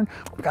pattern.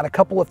 We've got a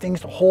couple of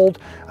things to hold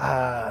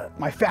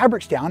my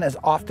fabrics down, as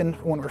often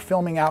when we're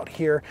filming out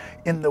here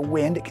in the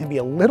wind, it can be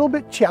a little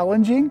bit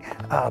challenging,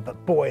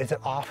 but boy, is it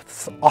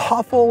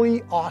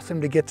awfully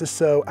awesome to get to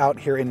sew out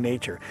here in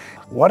nature.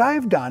 What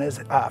I've done is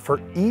for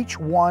each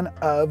one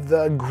of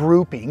the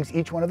groupings,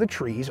 each one of the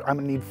trees, I'm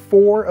going to need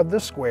 4 of the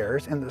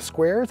squares, and the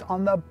squares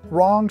on the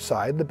wrong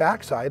side, the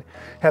back side,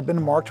 have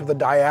been marked with a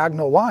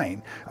diagonal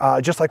line,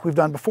 just like we've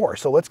done before.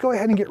 So let's go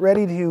ahead and get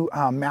ready to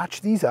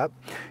match these up.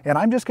 And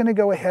I'm just going to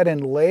go ahead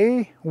and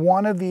lay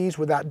one of these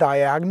with that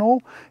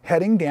diagonal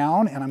heading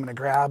down, and I'm going to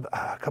grab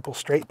a couple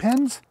straight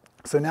pins.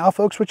 So now,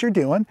 folks, what you're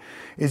doing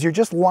is you're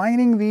just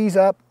lining these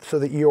up so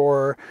that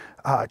your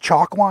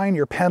chalk line,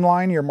 your pen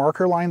line, your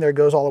marker line there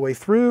goes all the way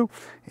through,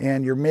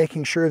 and you're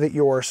making sure that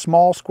your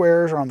small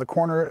squares are on the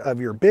corner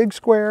of your big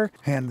square.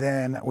 And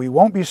then we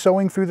won't be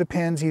sewing through the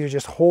pins, these are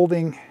just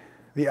holding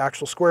the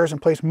actual squares in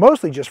place,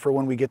 mostly just for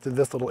when we get to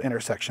this little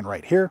intersection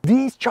right here.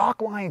 These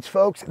chalk lines,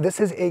 folks,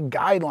 this is a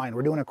guideline.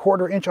 We're doing a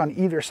 1/4 inch on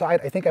either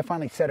side. I think I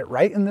finally said it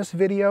right in this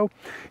video.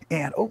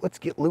 And oh, let's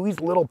get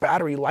Louie's little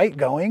battery light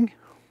going.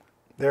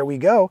 There we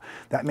go.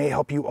 That may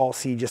help you all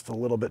see just a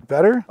little bit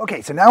better.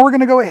 Okay, so now we're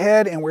going to go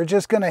ahead and we're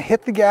just going to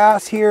hit the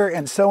gas here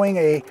and sewing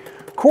a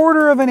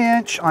 1/4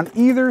 inch on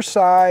either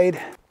side.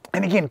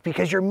 And again,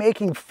 because you're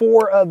making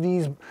 4 of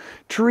these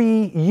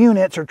tree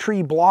units or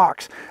tree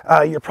blocks,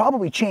 you're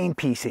probably chain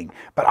piecing.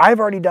 But I've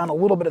already done a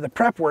little bit of the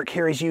prep work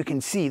here, as you can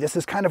see. This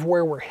is kind of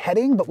where we're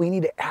heading, but we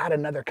need to add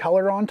another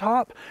color on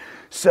top.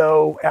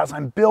 So as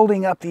I'm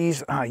building up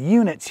these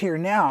units here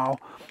now,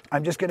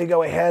 I'm just going to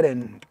go ahead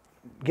and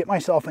get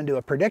myself into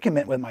a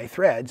predicament with my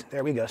threads.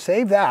 There we go,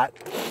 save that.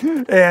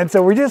 And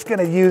so we're just going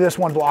to do this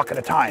one block at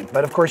a time,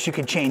 but of course you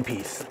can chain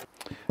piece.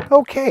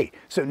 Okay,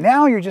 so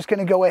now you're just going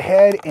to go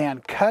ahead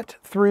and cut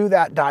through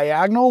that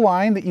diagonal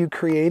line that you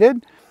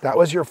created. That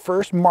was your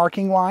first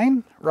marking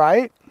line,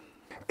 right?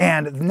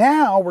 And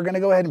now we're gonna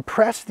go ahead and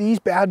press these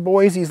bad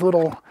boys, these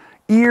little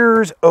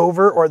ears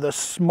over, or the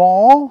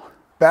small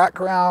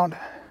background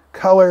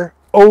color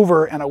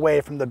over and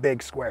away from the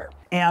big square.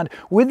 And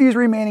with these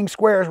remaining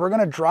squares, we're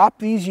gonna drop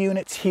these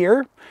units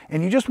here,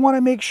 and you just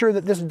wanna make sure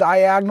that this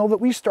diagonal that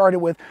we started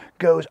with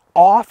goes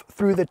off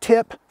through the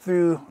tip,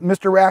 through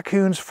Mr.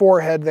 Raccoon's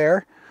forehead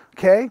there,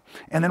 okay?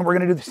 And then we're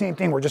gonna do the same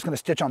thing. We're just gonna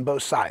stitch on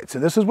both sides. So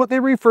this is what they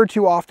refer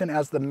to often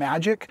as the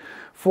magic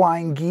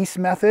flying geese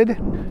method.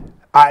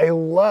 I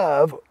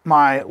love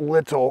my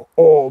little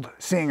old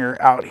Singer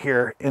out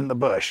here in the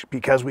bush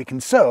because we can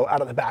sew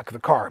out of the back of the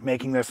car,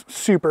 making this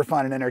super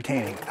fun and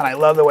entertaining. And I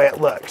love the way it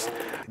looks.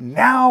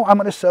 Now I'm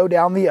gonna sew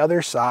down the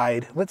other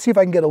side. Let's see if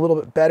I can get a little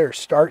bit better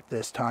start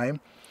this time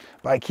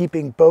by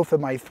keeping both of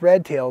my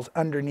thread tails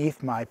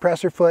underneath my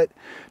presser foot.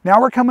 Now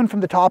we're coming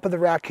from the top of the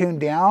raccoon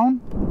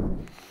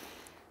down.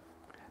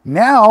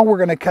 Now we're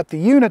gonna cut the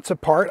units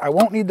apart. I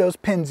won't need those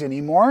pins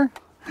anymore,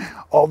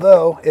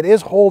 although it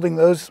is holding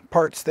those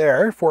parts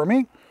there for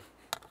me.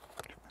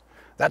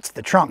 That's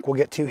the trunk we'll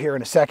get to here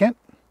in a second.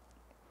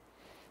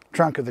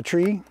 Trunk of the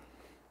tree.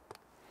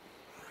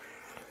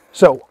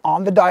 So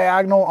on the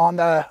diagonal, on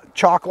the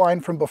chalk line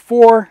from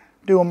before,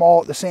 do them all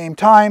at the same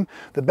time.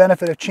 The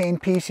benefit of chain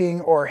piecing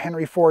or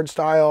Henry Ford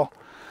style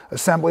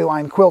assembly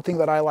line quilting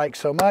that I like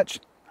so much.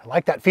 I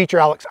like that feature,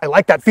 Alex. I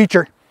like that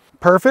feature.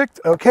 Perfect.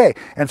 Okay,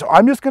 and so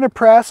I'm just going to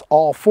press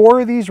all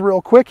 4 of these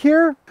real quick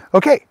here.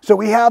 Okay, so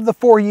we have the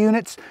 4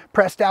 units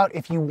pressed out.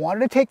 If you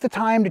wanted to take the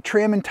time to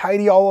trim and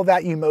tidy all of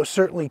that, you most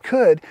certainly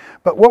could.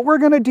 But what we're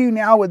going to do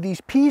now with these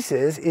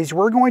pieces is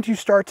we're going to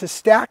start to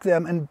stack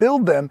them and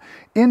build them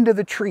into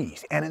the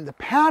trees. And in the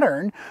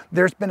pattern,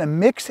 there's been a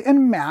mix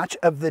and match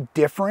of the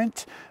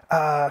different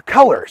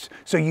colors.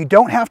 So you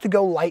don't have to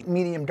go light,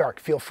 medium, dark.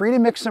 Feel free to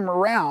mix them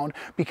around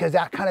because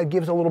that kind of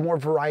gives a little more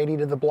variety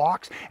to the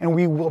blocks. And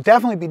we will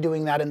definitely be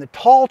doing that in the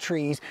tall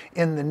trees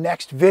in the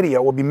next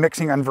video. We'll be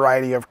mixing on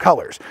variety of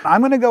colors.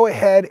 I'm going to go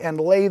ahead and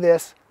lay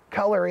this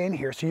color in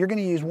here. So you're going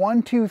to use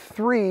 1, 2,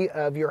 3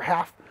 of your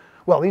half,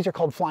 well, these are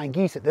called flying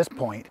geese at this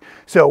point.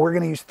 So we're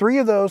going to use 3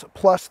 of those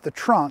plus the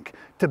trunk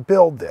to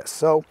build this.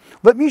 So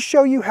let me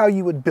show you how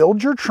you would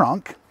build your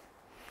trunk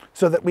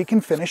so that we can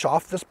finish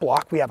off this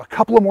block. We have a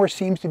couple of more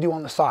seams to do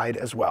on the side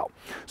as well.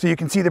 So you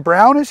can see the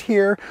brown is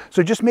here.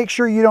 So just make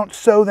sure you don't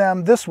sew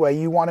them this way.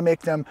 You want to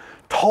make them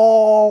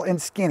tall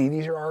and skinny.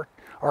 These are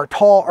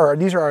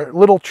these are our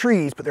little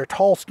trees, but they're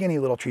tall, skinny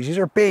little trees. These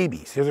are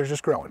babies. They're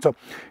just growing. So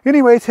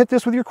anyways, hit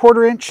this with your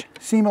 1/4 inch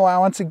seam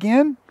allowance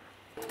again.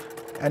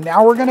 And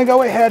now we're going to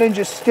go ahead and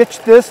just stitch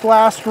this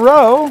last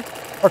row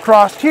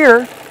across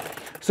here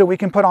so we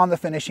can put on the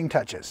finishing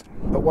touches.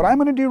 But what I'm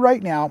going to do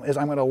right now is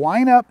I'm going to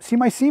line up. See,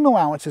 my seam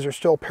allowances are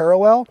still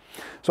parallel.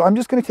 So I'm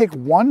just going to take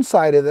one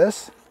side of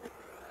this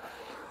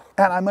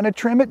and I'm going to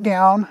trim it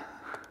down,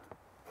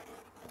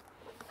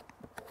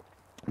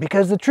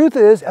 because the truth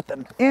is at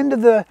the end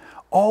of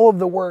all of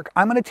the work,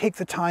 I'm going to take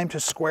the time to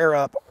square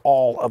up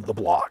all of the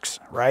blocks,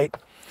 right?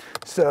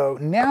 So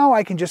now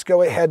I can just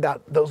go ahead,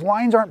 those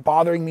lines aren't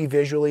bothering me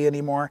visually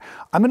anymore.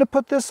 I'm going to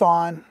put this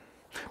on,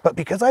 but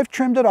because I've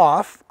trimmed it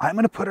off, I'm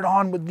going to put it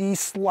on with the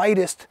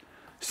slightest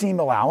seam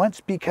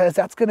allowance, because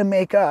that's going to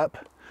make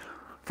up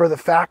for the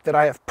fact that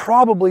I have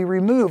probably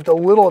removed a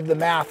little of the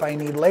math I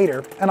need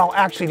later, and I'll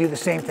actually do the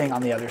same thing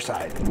on the other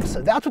side.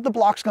 So that's what the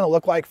block's going to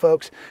look like,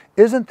 folks.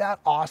 Isn't that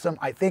awesome?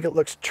 I think it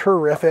looks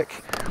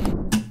terrific.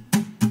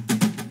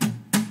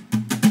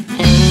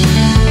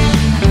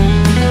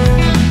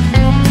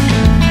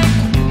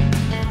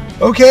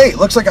 Okay,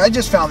 looks like I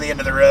just found the end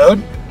of the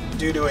road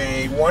due to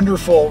a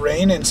wonderful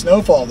rain and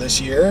snowfall this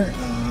year.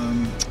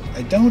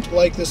 I don't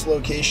like this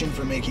location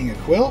for making a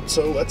quilt,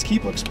 so let's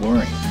keep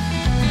exploring.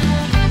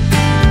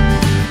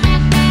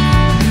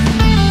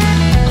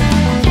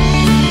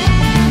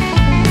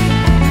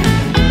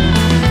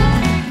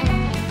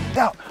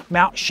 Now,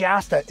 Mount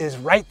Shasta is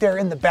right there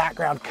in the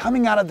background,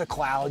 coming out of the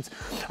clouds.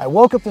 I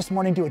woke up this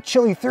morning to a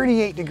chilly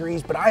 38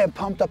 degrees, but I am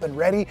pumped up and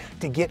ready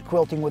to get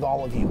quilting with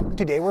all of you.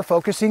 Today we're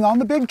focusing on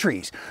the big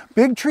trees.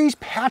 Big trees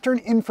pattern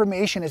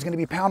information is going to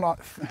be found on,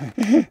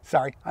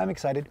 sorry, I'm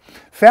excited,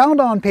 found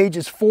on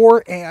pages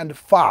 4 and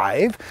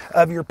 5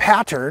 of your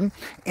pattern.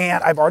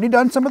 And I've already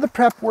done some of the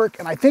prep work,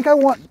 and I think I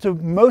want to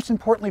most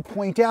importantly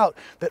point out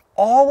that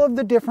all of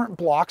the different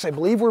blocks, I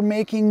believe we're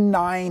making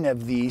 9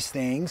 of these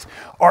things,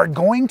 are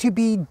going to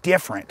be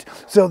different.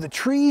 So the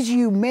trees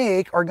you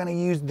make are going to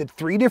use the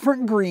 3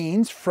 different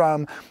greens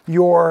from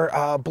your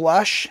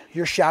blush,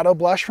 your shadow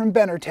blush from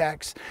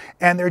Benartex,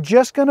 and they're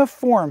just going to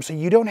form, so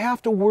you don't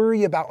have to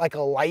worry about like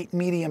a light,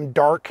 medium,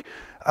 dark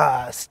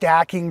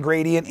stacking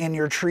gradient in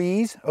your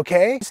trees,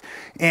 okay?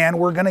 And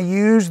we're going to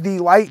use the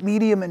light,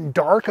 medium, and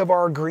dark of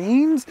our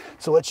greens,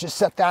 so let's just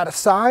set that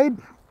aside.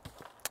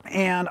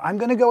 And I'm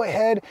going to go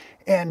ahead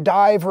and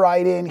dive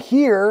right in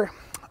here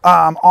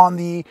on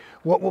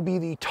what will be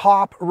the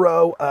top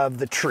row of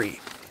the tree.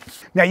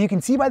 Now you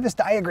can see by this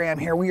diagram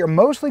here, we are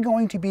mostly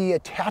going to be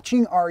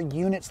attaching our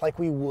units like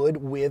we would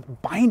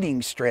with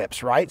binding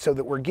strips, right? So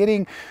that we're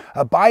getting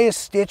a bias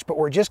stitch, but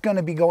we're just going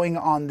to be going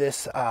on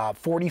this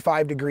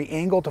 45-degree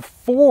angle to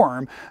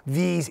form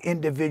these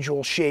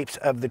individual shapes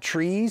of the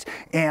trees.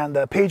 And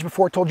the page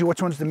before told you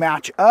which ones to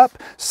match up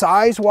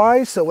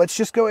size-wise. So let's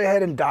just go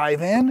ahead and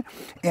dive in.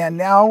 And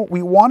now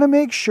we want to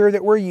make sure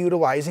that we're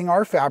utilizing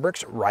our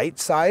fabrics right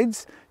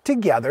sides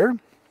together.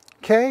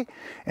 Okay,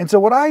 and so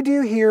what I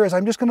do here is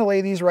I'm just going to lay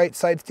these right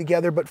sides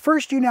together, but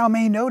first you now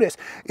may notice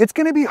it's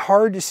going to be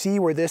hard to see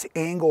where this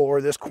angle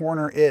or this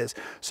corner is.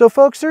 So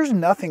folks, there's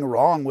nothing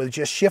wrong with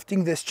just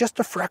shifting this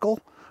just a freckle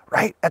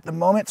right at the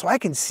moment so I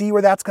can see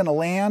where that's going to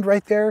land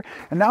right there.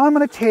 And now I'm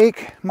going to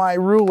take my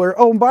ruler.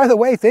 Oh, and by the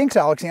way, thanks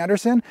Alex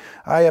Anderson.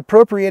 I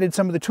appropriated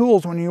some of the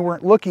tools when you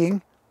weren't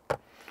looking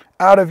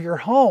out of your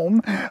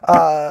home.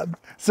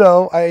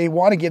 So I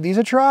want to give these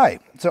a try.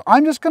 So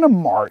I'm just going to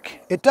mark.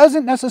 It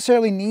doesn't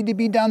necessarily need to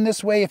be done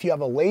this way. If you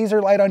have a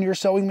laser light on your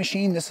sewing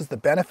machine, this is the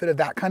benefit of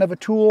that kind of a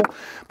tool.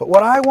 But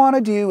what I want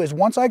to do is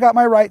once I got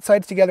my right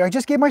sides together, I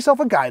just gave myself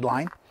a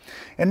guideline.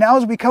 And now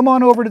as we come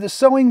on over to the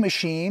sewing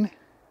machine,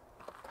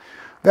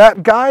 that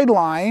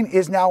guideline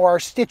is now our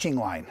stitching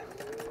line.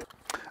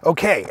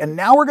 Okay, and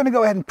now we're going to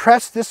go ahead and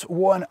press this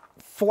one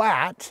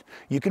flat.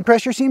 You can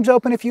press your seams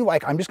open if you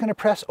like. I'm just going to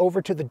press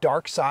over to the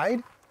dark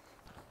side.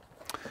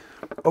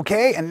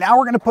 Okay, and now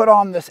we're going to put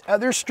on this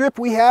other strip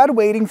we had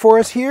waiting for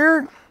us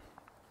here.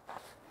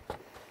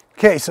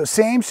 Okay, so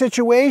same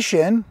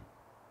situation.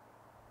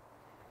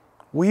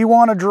 We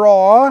want to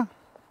draw,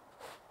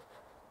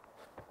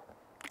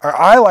 or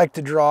I like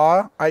to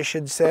draw, I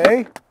should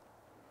say,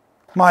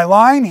 my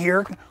line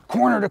here,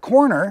 corner to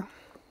corner.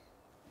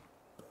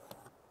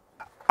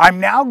 I'm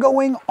now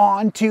going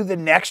on to the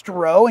next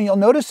row, and you'll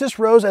notice this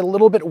row is a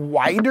little bit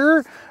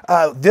wider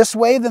this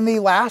way than the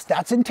last.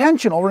 That's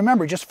intentional.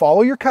 Remember, just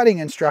follow your cutting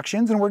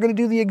instructions, and we're going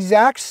to do the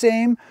exact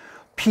same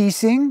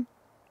piecing,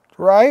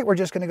 right? We're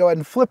just going to go ahead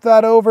and flip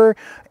that over.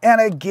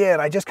 And again,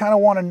 I just kind of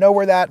want to know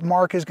where that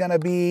mark is going to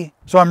be.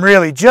 So I'm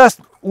really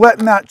just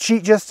letting that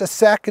cheat just a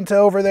second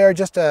over there,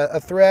 just a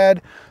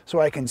thread, so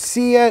I can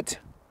see it.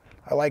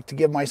 I like to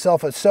give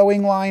myself a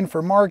sewing line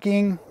for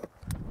marking.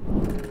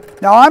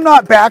 Now I'm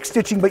not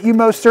backstitching, but you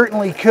most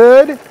certainly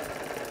could.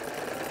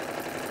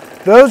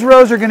 Those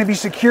rows are going to be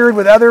secured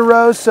with other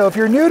rows, so if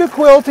you're new to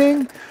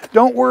quilting,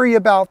 don't worry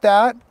about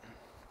that.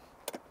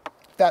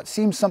 That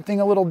seems something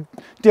a little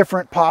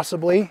different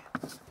possibly.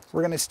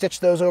 We're going to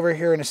stitch those over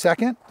here in a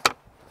second.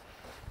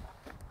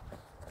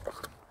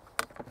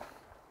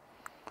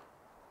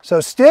 So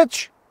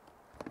stitch,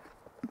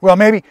 well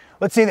maybe,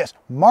 let's say this,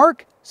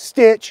 mark,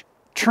 stitch,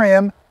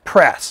 trim,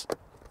 press.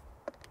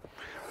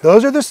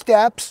 Those are the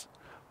steps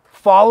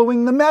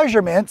following the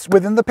measurements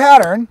within the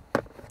pattern,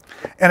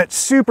 and it's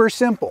super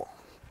simple.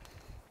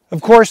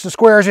 Of course, the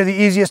squares are the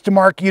easiest to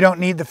mark. You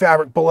don't need the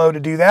fabric below to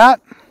do that.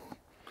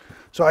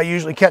 So I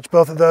usually catch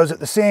both of those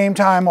at the same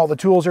time while the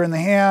tools are in the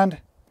hand.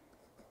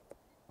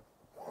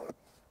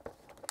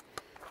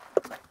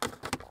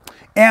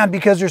 And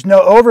because there's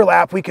no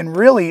overlap, we can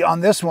really, on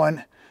this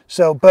one,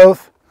 sew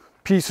both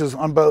pieces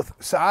on both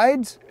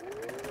sides.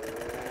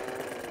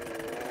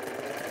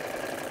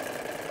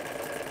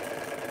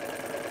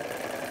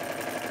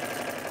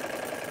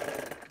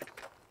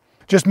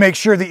 Just make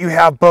sure that you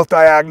have both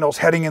diagonals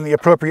heading in the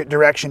appropriate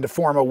direction to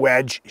form a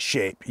wedge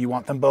shape. You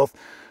want them both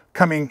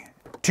coming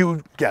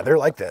together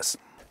like this.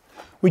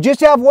 We just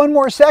have one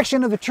more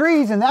section of the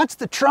trees, and that's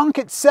the trunk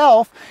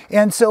itself.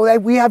 And so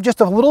we have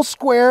just a little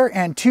square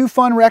and two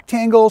fun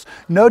rectangles.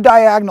 No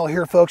diagonal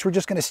here, folks. We're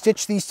just going to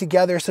stitch these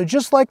together. So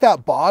just like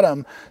that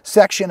bottom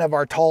section of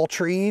our tall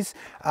trees,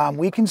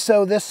 we can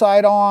sew this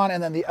side on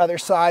and then the other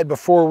side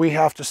before we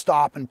have to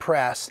stop and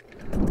press.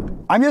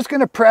 I'm just going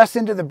to press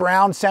into the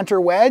brown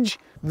center wedge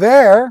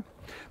there,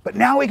 but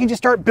now we can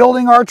just start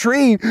building our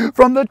tree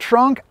from the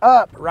trunk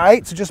up,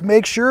 right? So just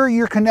make sure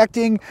you're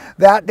connecting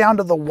that down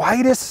to the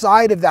widest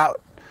side of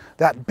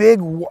that big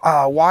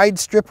wide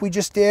strip we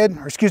just did,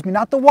 or excuse me,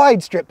 not the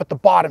wide strip, but the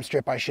bottom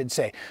strip, I should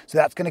say. So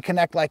that's going to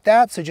connect like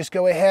that. So just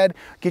go ahead,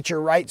 get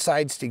your right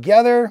sides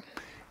together.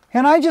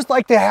 And I just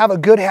like to have a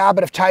good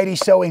habit of tidy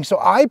sewing. So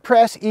I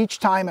press each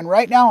time, and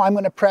right now I'm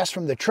going to press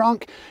from the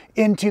trunk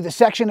into the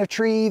section of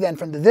tree, then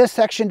from this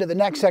section to the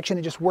next section,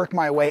 and just work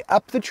my way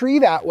up the tree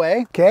that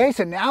way. Okay,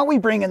 so now we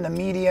bring in the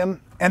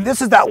medium, and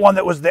this is that one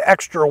that was the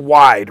extra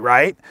wide,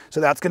 right? So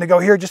that's going to go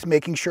here, just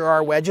making sure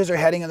our wedges are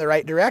heading in the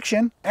right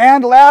direction.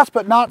 And last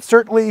but not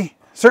certainly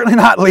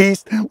not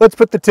least, let's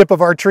put the tip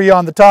of our tree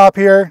on the top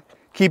here.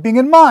 Keeping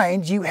in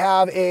mind, you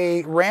have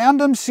a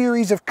random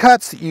series of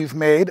cuts that you've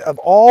made of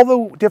all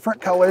the different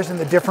colors and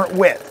the different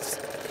widths.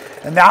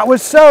 And that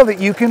was so that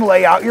you can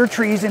lay out your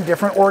trees in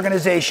different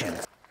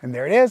organizations. And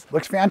there it is.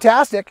 Looks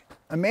fantastic.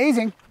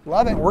 Amazing.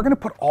 Love it. We're going to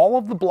put all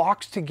of the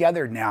blocks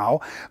together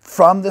now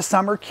from the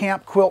summer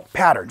camp quilt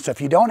pattern. So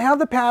if you don't have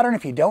the pattern,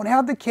 if you don't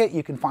have the kit,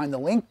 you can find the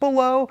link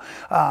below.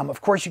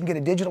 Of course, you can get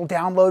a digital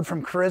download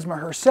from Charisma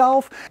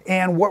herself.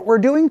 And what we're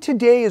doing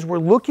today is we're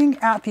looking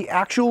at the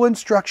actual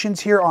instructions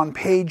here on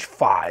page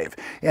 5.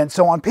 And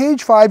so on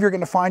page 5, you're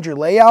going to find your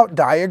layout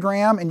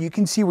diagram, and you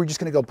can see we're just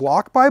going to go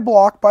block by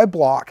block by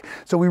block.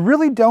 So we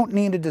really don't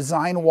need a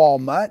design wall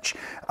much.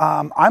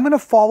 I'm going to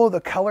follow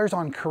the colors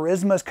on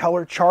Charisma's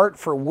color chart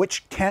for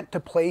which tent to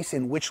place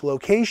in which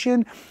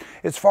location.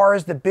 As far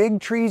as the big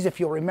trees, if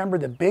you'll remember,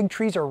 the big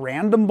trees are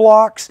random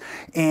blocks,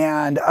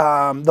 and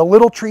the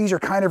little trees are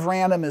kind of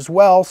random as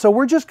well. So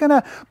we're just going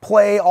to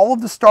play, all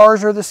of the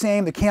stars are the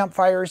same, the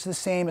campfire is the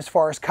same as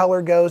far as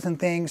color goes and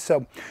things.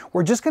 So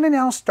we're just going to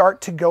now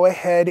start to go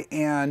ahead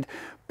and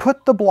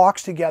put the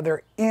blocks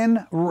together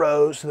in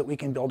rows so that we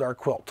can build our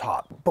quilt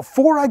top.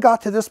 Before I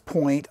got to this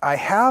point, I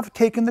have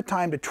taken the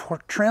time to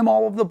trim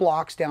all of the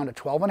blocks down to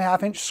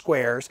 12.5-inch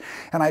squares,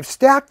 and I've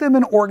stacked them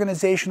in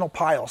organizational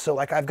piles. So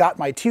like I've got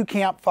my 2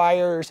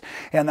 campfires,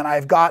 and then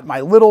I've got my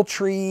little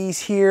trees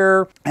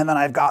here, and then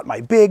I've got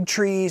my big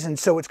trees. And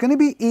so it's going to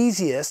be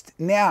easiest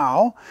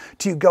now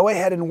to go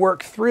ahead and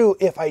work through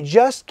if I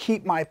just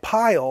keep my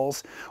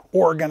piles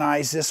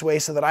organized this way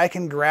so that I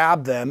can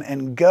grab them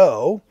and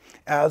go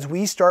as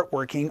we start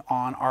working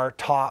on our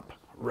top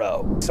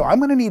row. So I'm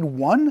going to need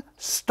 1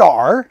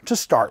 star to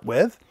start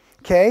with,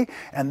 okay?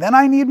 And then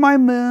I need my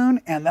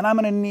moon, and then I'm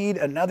going to need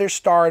another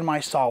star in my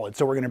solid.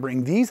 So we're going to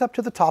bring these up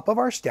to the top of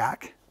our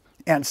stack.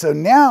 And so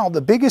now the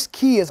biggest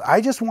key is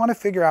I just want to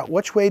figure out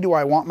which way do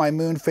I want my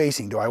moon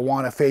facing. Do I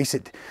want to face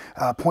it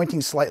pointing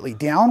slightly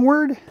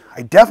downward?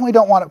 I definitely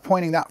don't want it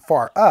pointing that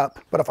far up,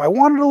 but if I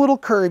wanted a little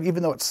curve,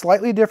 even though it's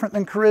slightly different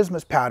than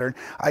Charisma's pattern,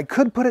 I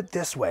could put it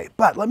this way.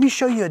 But let me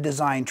show you a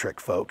design trick,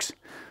 folks.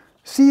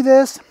 See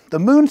this? The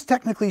moon's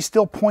technically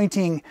still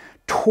pointing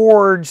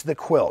towards the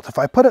quilt. If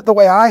I put it the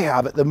way I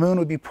have it, the moon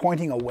would be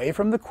pointing away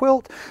from the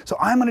quilt. So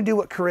I'm going to do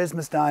what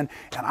Charisma's done,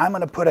 and I'm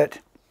going to put it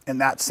in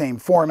that same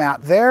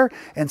format there.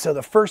 And so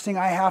the first thing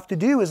I have to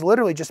do is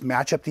literally just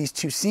match up these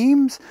 2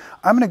 seams.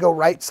 I'm going to go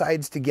right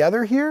sides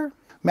together here,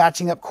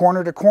 matching up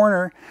corner to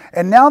corner.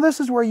 And now this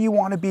is where you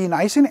want to be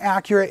nice and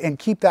accurate and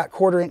keep that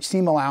 1/4-inch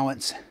seam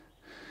allowance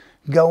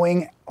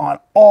going on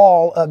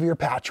all of your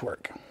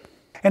patchwork.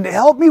 And to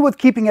help me with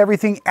keeping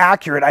everything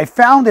accurate, I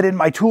found it in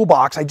my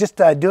toolbox. I just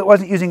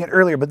wasn't using it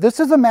earlier, but this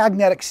is a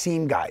magnetic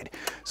seam guide.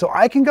 So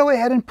I can go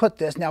ahead and put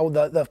this. Now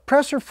the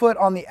presser foot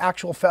on the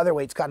actual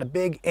featherweight's got a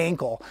big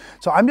ankle.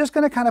 So I'm just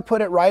going to kind of put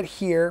it right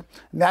here.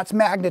 And that's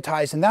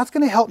magnetized, and that's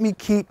going to help me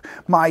keep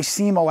my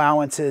seam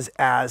allowances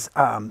as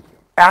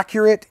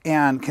accurate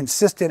and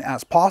consistent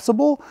as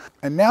possible.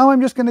 And now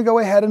I'm just going to go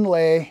ahead and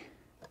lay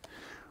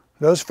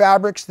those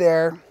fabrics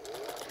there.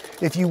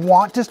 If you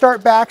want to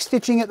start back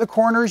stitching at the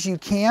corners, you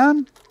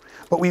can,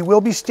 but we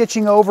will be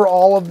stitching over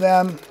all of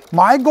them.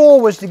 My goal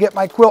was to get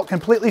my quilt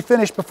completely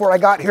finished before I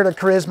got here to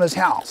Charisma's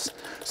house.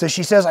 So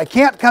she says I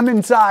can't come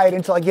inside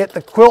until I get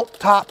the quilt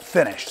top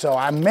finished. So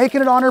I'm making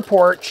it on her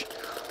porch.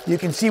 You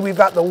can see we've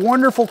got the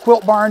wonderful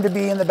quilt barn to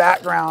be in the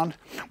background.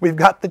 We've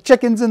got the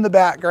chickens in the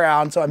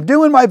background. So I'm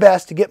doing my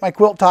best to get my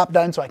quilt top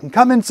done so I can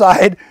come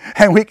inside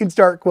and we can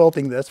start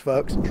quilting this,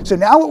 folks. So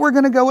now what we're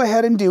going to go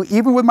ahead and do,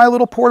 even with my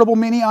little portable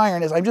mini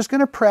iron, is I'm just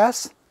going to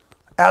press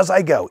as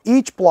I go.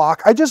 Each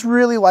block, I just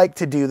really like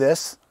to do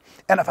this.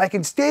 And if I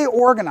can stay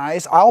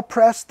organized, I'll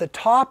press the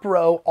top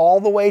row all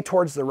the way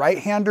towards the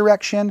right-hand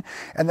direction.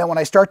 And then when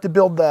I start to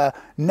build the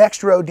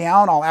next row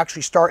down, I'll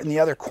actually start in the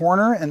other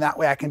corner. And that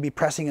way I can be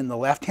pressing in the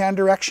left-hand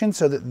direction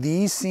so that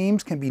these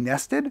seams can be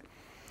nested.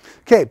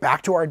 Okay,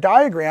 back to our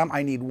diagram.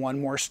 I need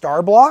 1 more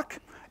star block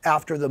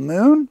after the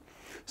moon.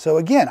 So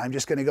again, I'm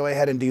just going to go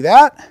ahead and do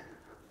that,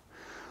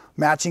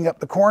 matching up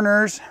the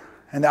corners.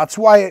 And that's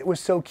why it was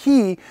so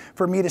key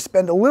for me to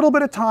spend a little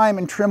bit of time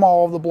and trim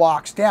all of the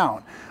blocks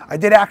down. I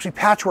did actually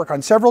patchwork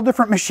on several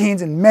different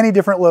machines in many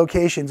different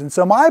locations, and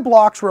so my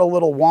blocks were a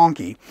little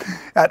wonky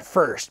at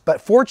first, but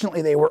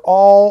fortunately they were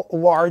all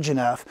large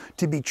enough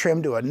to be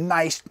trimmed to a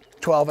nice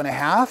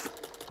 12.5.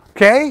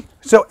 Okay,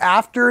 so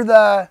after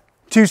the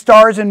 2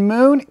 stars and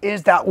moon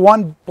is that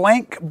 1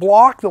 blank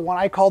block, the one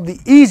I called the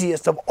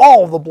easiest of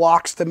all the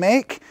blocks to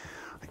make.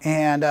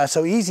 And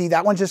so easy,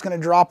 that one's just going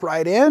to drop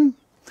right in.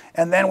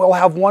 And then we'll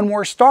have 1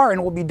 more star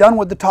and we'll be done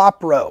with the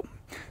top row.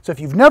 So if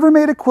you've never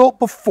made a quilt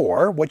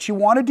before, what you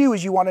want to do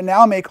is you want to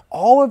now make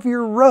all of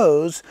your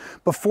rows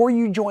before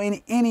you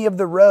join any of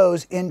the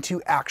rows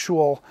into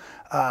actual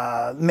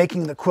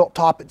making the quilt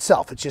top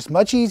itself. It's just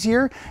much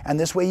easier, and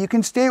this way you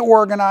can stay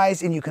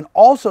organized, and you can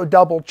also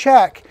double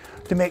check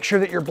to make sure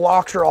that your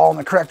blocks are all in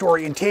the correct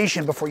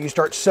orientation before you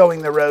start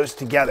sewing the rows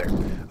together.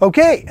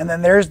 Okay, and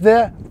then there's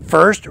the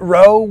first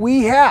row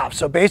we have.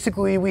 So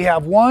basically we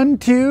have 1,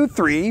 2,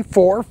 3,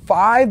 4,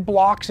 5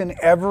 blocks in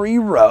every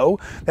row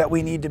that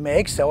we need to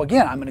make. So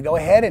again, I'm gonna go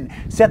ahead and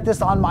set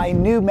this on my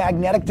new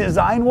magnetic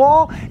design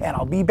wall, and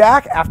I'll be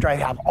back after I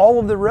have all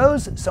of the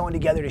rows sewn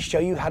together to show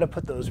you how to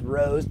put those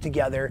rows together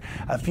together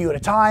a few at a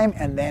time,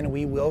 and then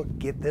we will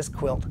get this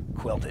quilt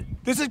quilted.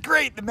 This is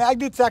great. The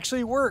magnets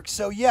actually work.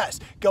 So yes,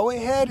 go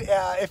ahead.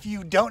 If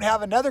you don't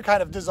have another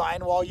kind of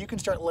design wall, you can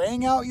start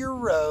laying out your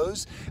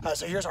rows.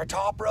 So here's our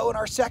top row and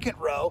our second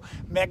row,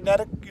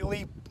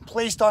 magnetically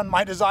placed on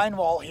my design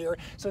wall here.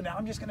 So now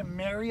I'm just going to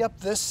marry up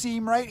this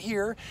seam right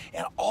here,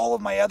 and all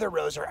of my other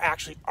rows are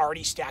actually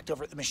already stacked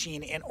over at the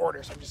machine in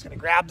order. So I'm just going to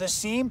grab this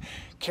seam,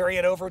 carry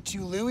it over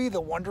to Louie,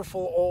 the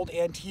wonderful old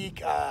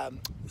antique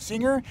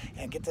singer,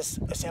 and get this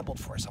assembled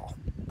for us all.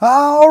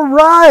 All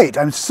right,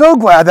 I'm so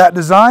glad that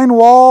design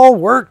wall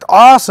worked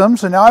awesome.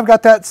 So now I've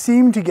got that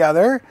seam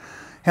together.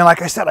 And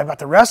like I said, I've got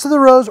the rest of the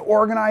rows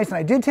organized, and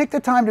I did take the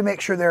time to make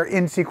sure they're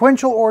in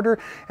sequential order,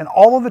 and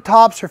all of the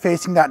tops are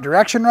facing that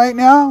direction right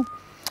now.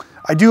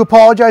 I do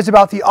apologize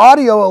about the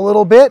audio a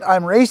little bit.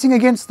 I'm racing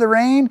against the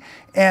rain,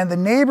 and the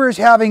neighbor's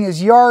having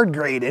his yard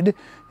graded.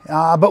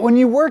 But when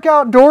you work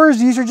outdoors,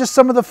 these are just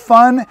some of the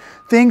fun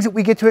things that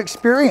we get to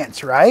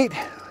experience, right?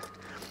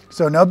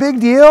 So no big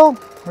deal.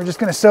 We're just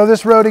gonna sew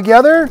this row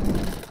together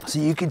so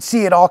you can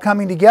see it all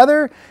coming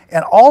together.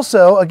 And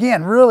also,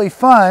 again, really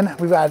fun.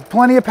 We've had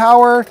plenty of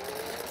power.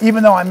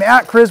 Even though I'm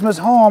at Charisma's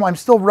home, I'm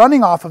still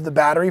running off of the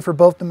battery for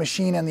both the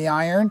machine and the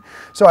iron.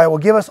 So I will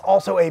give us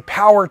also a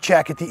power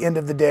check at the end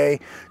of the day,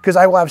 because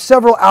I will have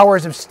several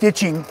hours of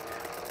stitching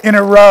in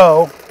a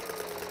row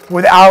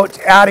without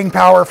adding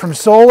power from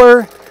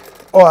solar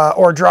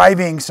or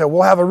driving. So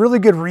we'll have a really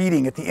good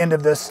reading at the end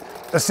of this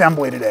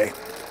assembly today.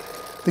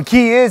 The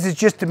key is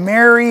just to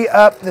marry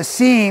up the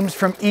seams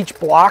from each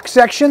block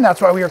section.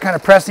 That's why we are kind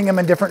of pressing them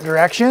in different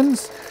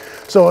directions.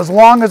 So as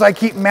long as I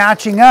keep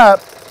matching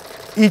up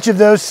each of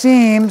those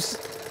seams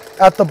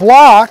at the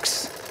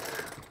blocks,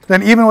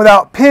 then even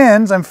without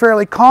pins, I'm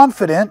fairly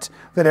confident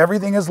that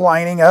everything is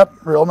lining up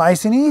real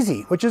nice and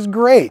easy, which is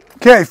great.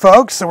 Okay,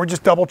 folks, so we're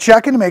just double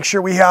checking to make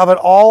sure we have it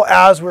all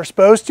as we're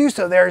supposed to.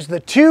 So there's the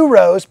 2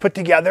 rows put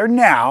together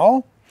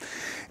now.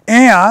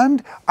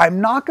 And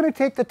I'm not going to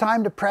take the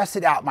time to press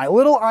it out. My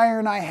little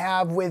iron I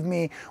have with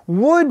me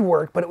would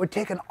work, but it would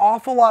take an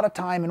awful lot of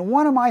time. And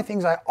one of my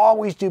things I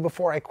always do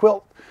before I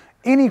quilt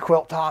any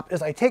quilt top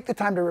is I take the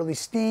time to really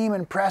steam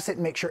and press it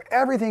and make sure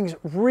everything's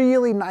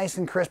really nice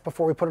and crisp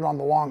before we put it on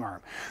the long arm.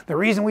 The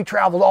reason we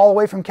traveled all the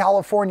way from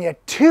California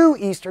to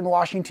Eastern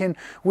Washington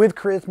with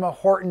Charisma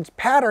Horton's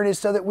pattern is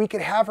so that we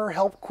could have her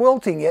help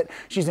quilting it.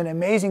 She's an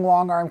amazing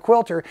long arm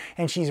quilter,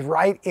 and she's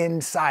right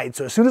inside.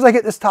 So as soon as I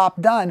get this top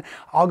done,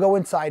 I'll go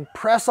inside,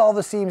 press all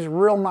the seams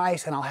real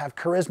nice, and I'll have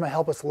Charisma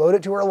help us load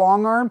it to her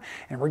long arm,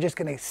 and we're just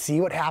gonna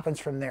see what happens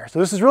from there. So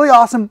this is really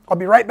awesome. I'll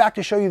be right back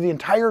to show you the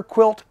entire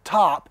quilt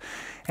top.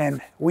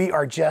 And we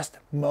are just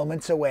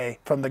moments away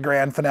from the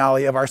grand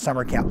finale of our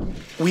summer camp.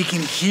 We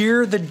can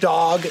hear the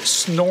dog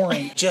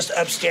snoring just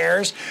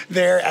upstairs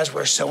there as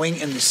we're sewing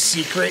in the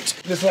secret.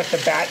 This is like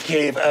the bat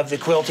cave of the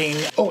quilting.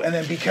 Oh, and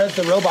then because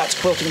the robot's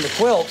quilting the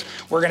quilt,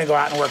 we're gonna go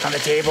out and work on the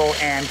table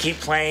and keep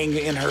playing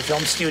in her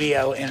film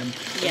studio and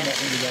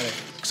messing together.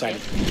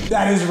 Excited.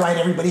 That is right,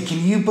 everybody. Can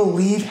you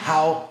believe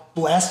how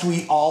blessed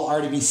we all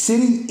are to be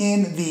sitting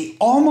in the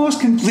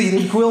almost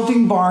completed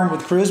quilting barn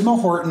with Charisma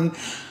Horton,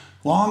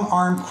 long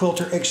arm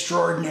quilter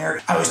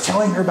extraordinaire. I was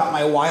telling her about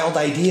my wild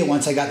idea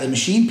once I got the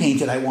machine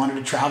painted. I wanted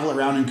to travel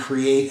around and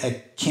create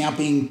a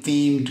camping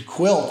themed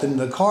quilt in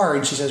the car.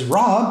 And she says,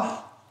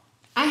 Rob,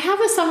 I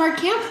have a summer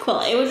camp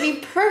quilt. It would be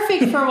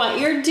perfect for what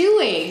you're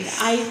doing.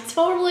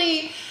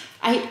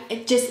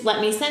 Just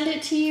let me send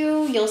it to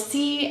you. You'll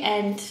see.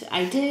 And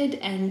I did.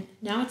 And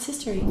now it's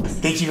history.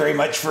 Thank you very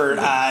much for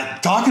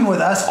talking with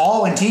us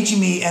all and teaching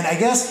me. And I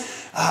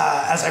guess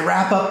as I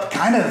wrap up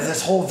kind of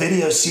this whole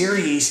video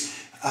series,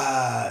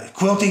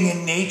 quilting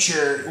in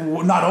nature,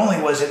 not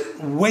only was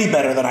it way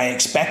better than I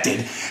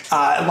expected,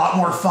 a lot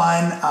more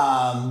fun,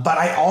 but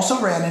I also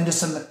ran into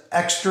some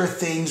extra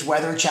things,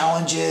 weather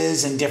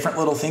challenges and different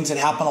little things that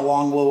happen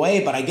along the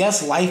way. But I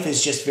guess life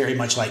is just very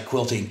much like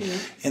quilting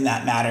in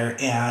that matter.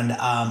 And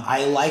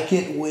I like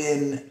it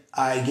when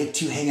I get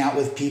to hang out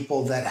with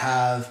people that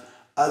have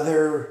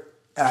other,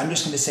 and I'm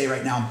just going to say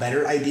right now,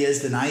 better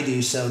ideas than I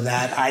do, so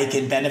that I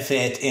can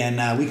benefit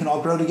and we can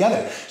all grow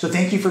together. So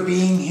thank you for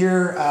being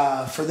here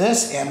for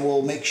this, and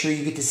we'll make sure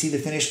you get to see the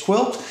finished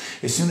quilt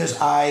as soon as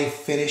I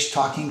finish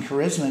talking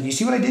Charisma. Do you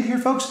see what I did here,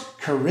 folks?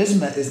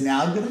 Charisma is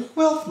now going to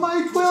quilt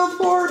my quilt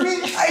for me.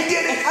 I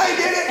did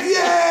it,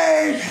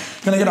 yay!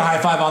 Can I get a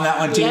high five on that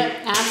one too? Yep,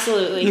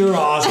 absolutely. You're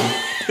awesome.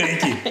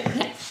 Thank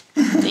you.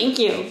 Thank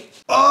you.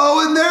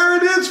 Oh, and there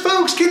it is,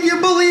 folks. Can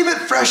you believe it?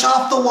 Fresh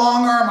off the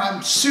long arm.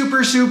 I'm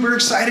super, super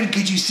excited.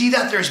 Could you see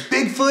that? There's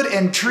Bigfoot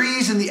and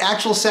trees and the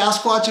actual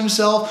Sasquatch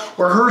himself,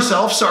 or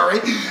herself, sorry,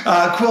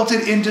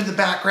 quilted into the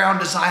background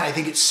design. I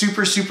think it's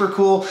super, super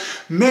cool.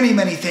 Many,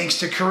 many thanks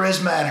to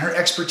Charisma and her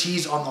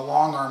expertise on the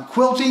long arm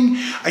quilting.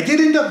 I did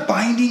end up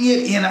binding it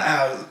in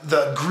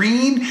the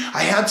green.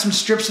 I had some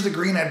strips of the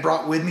green I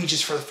brought with me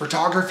just for the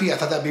photography. I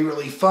thought that'd be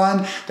really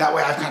fun. That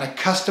way I've kind of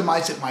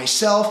customized it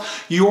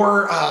myself.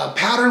 Your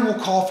pattern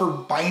will call for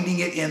binding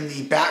it in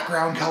the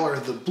background color color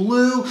of the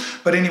blue.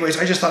 But anyways,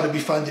 I just thought it'd be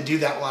fun to do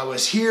that while I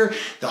was here.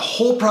 The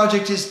whole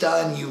project is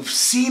done. You've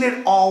seen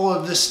it, all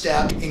of the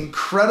steps.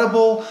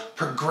 Incredible,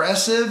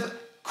 progressive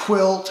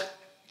quilt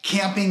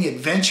camping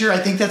adventure. I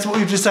think that's what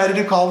we've decided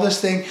to call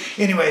this thing.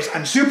 Anyways,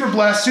 I'm super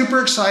blessed,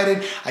 super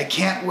excited. I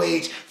can't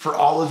wait for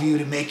all of you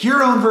to make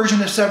your own version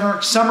of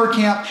summer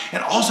camp.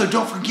 And also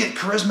don't forget,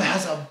 Charisma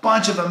has a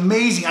bunch of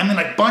amazing, I mean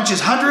like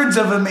bunches, hundreds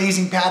of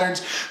amazing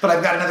patterns, but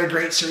I've got another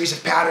great series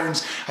of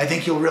patterns I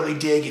think you'll really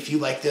dig if you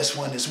like this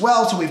one as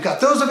well. So we've got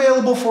those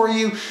available for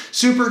you.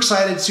 Super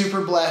excited,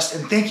 super blessed.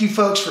 And thank you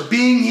folks for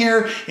being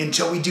here.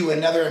 Until we do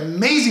another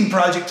amazing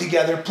project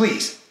together,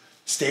 please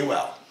stay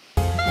well.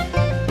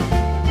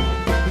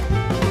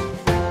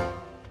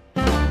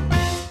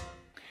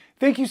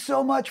 Thank you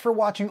so much for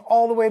watching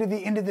all the way to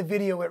the end of the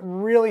video. It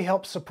really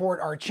helps support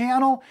our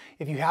channel.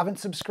 If you haven't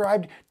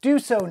subscribed, do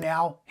so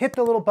now. Hit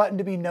the little button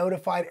to be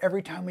notified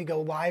every time we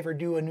go live or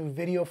do a new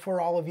video for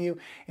all of you.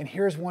 And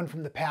here's one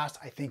from the past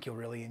I think you'll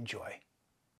really enjoy.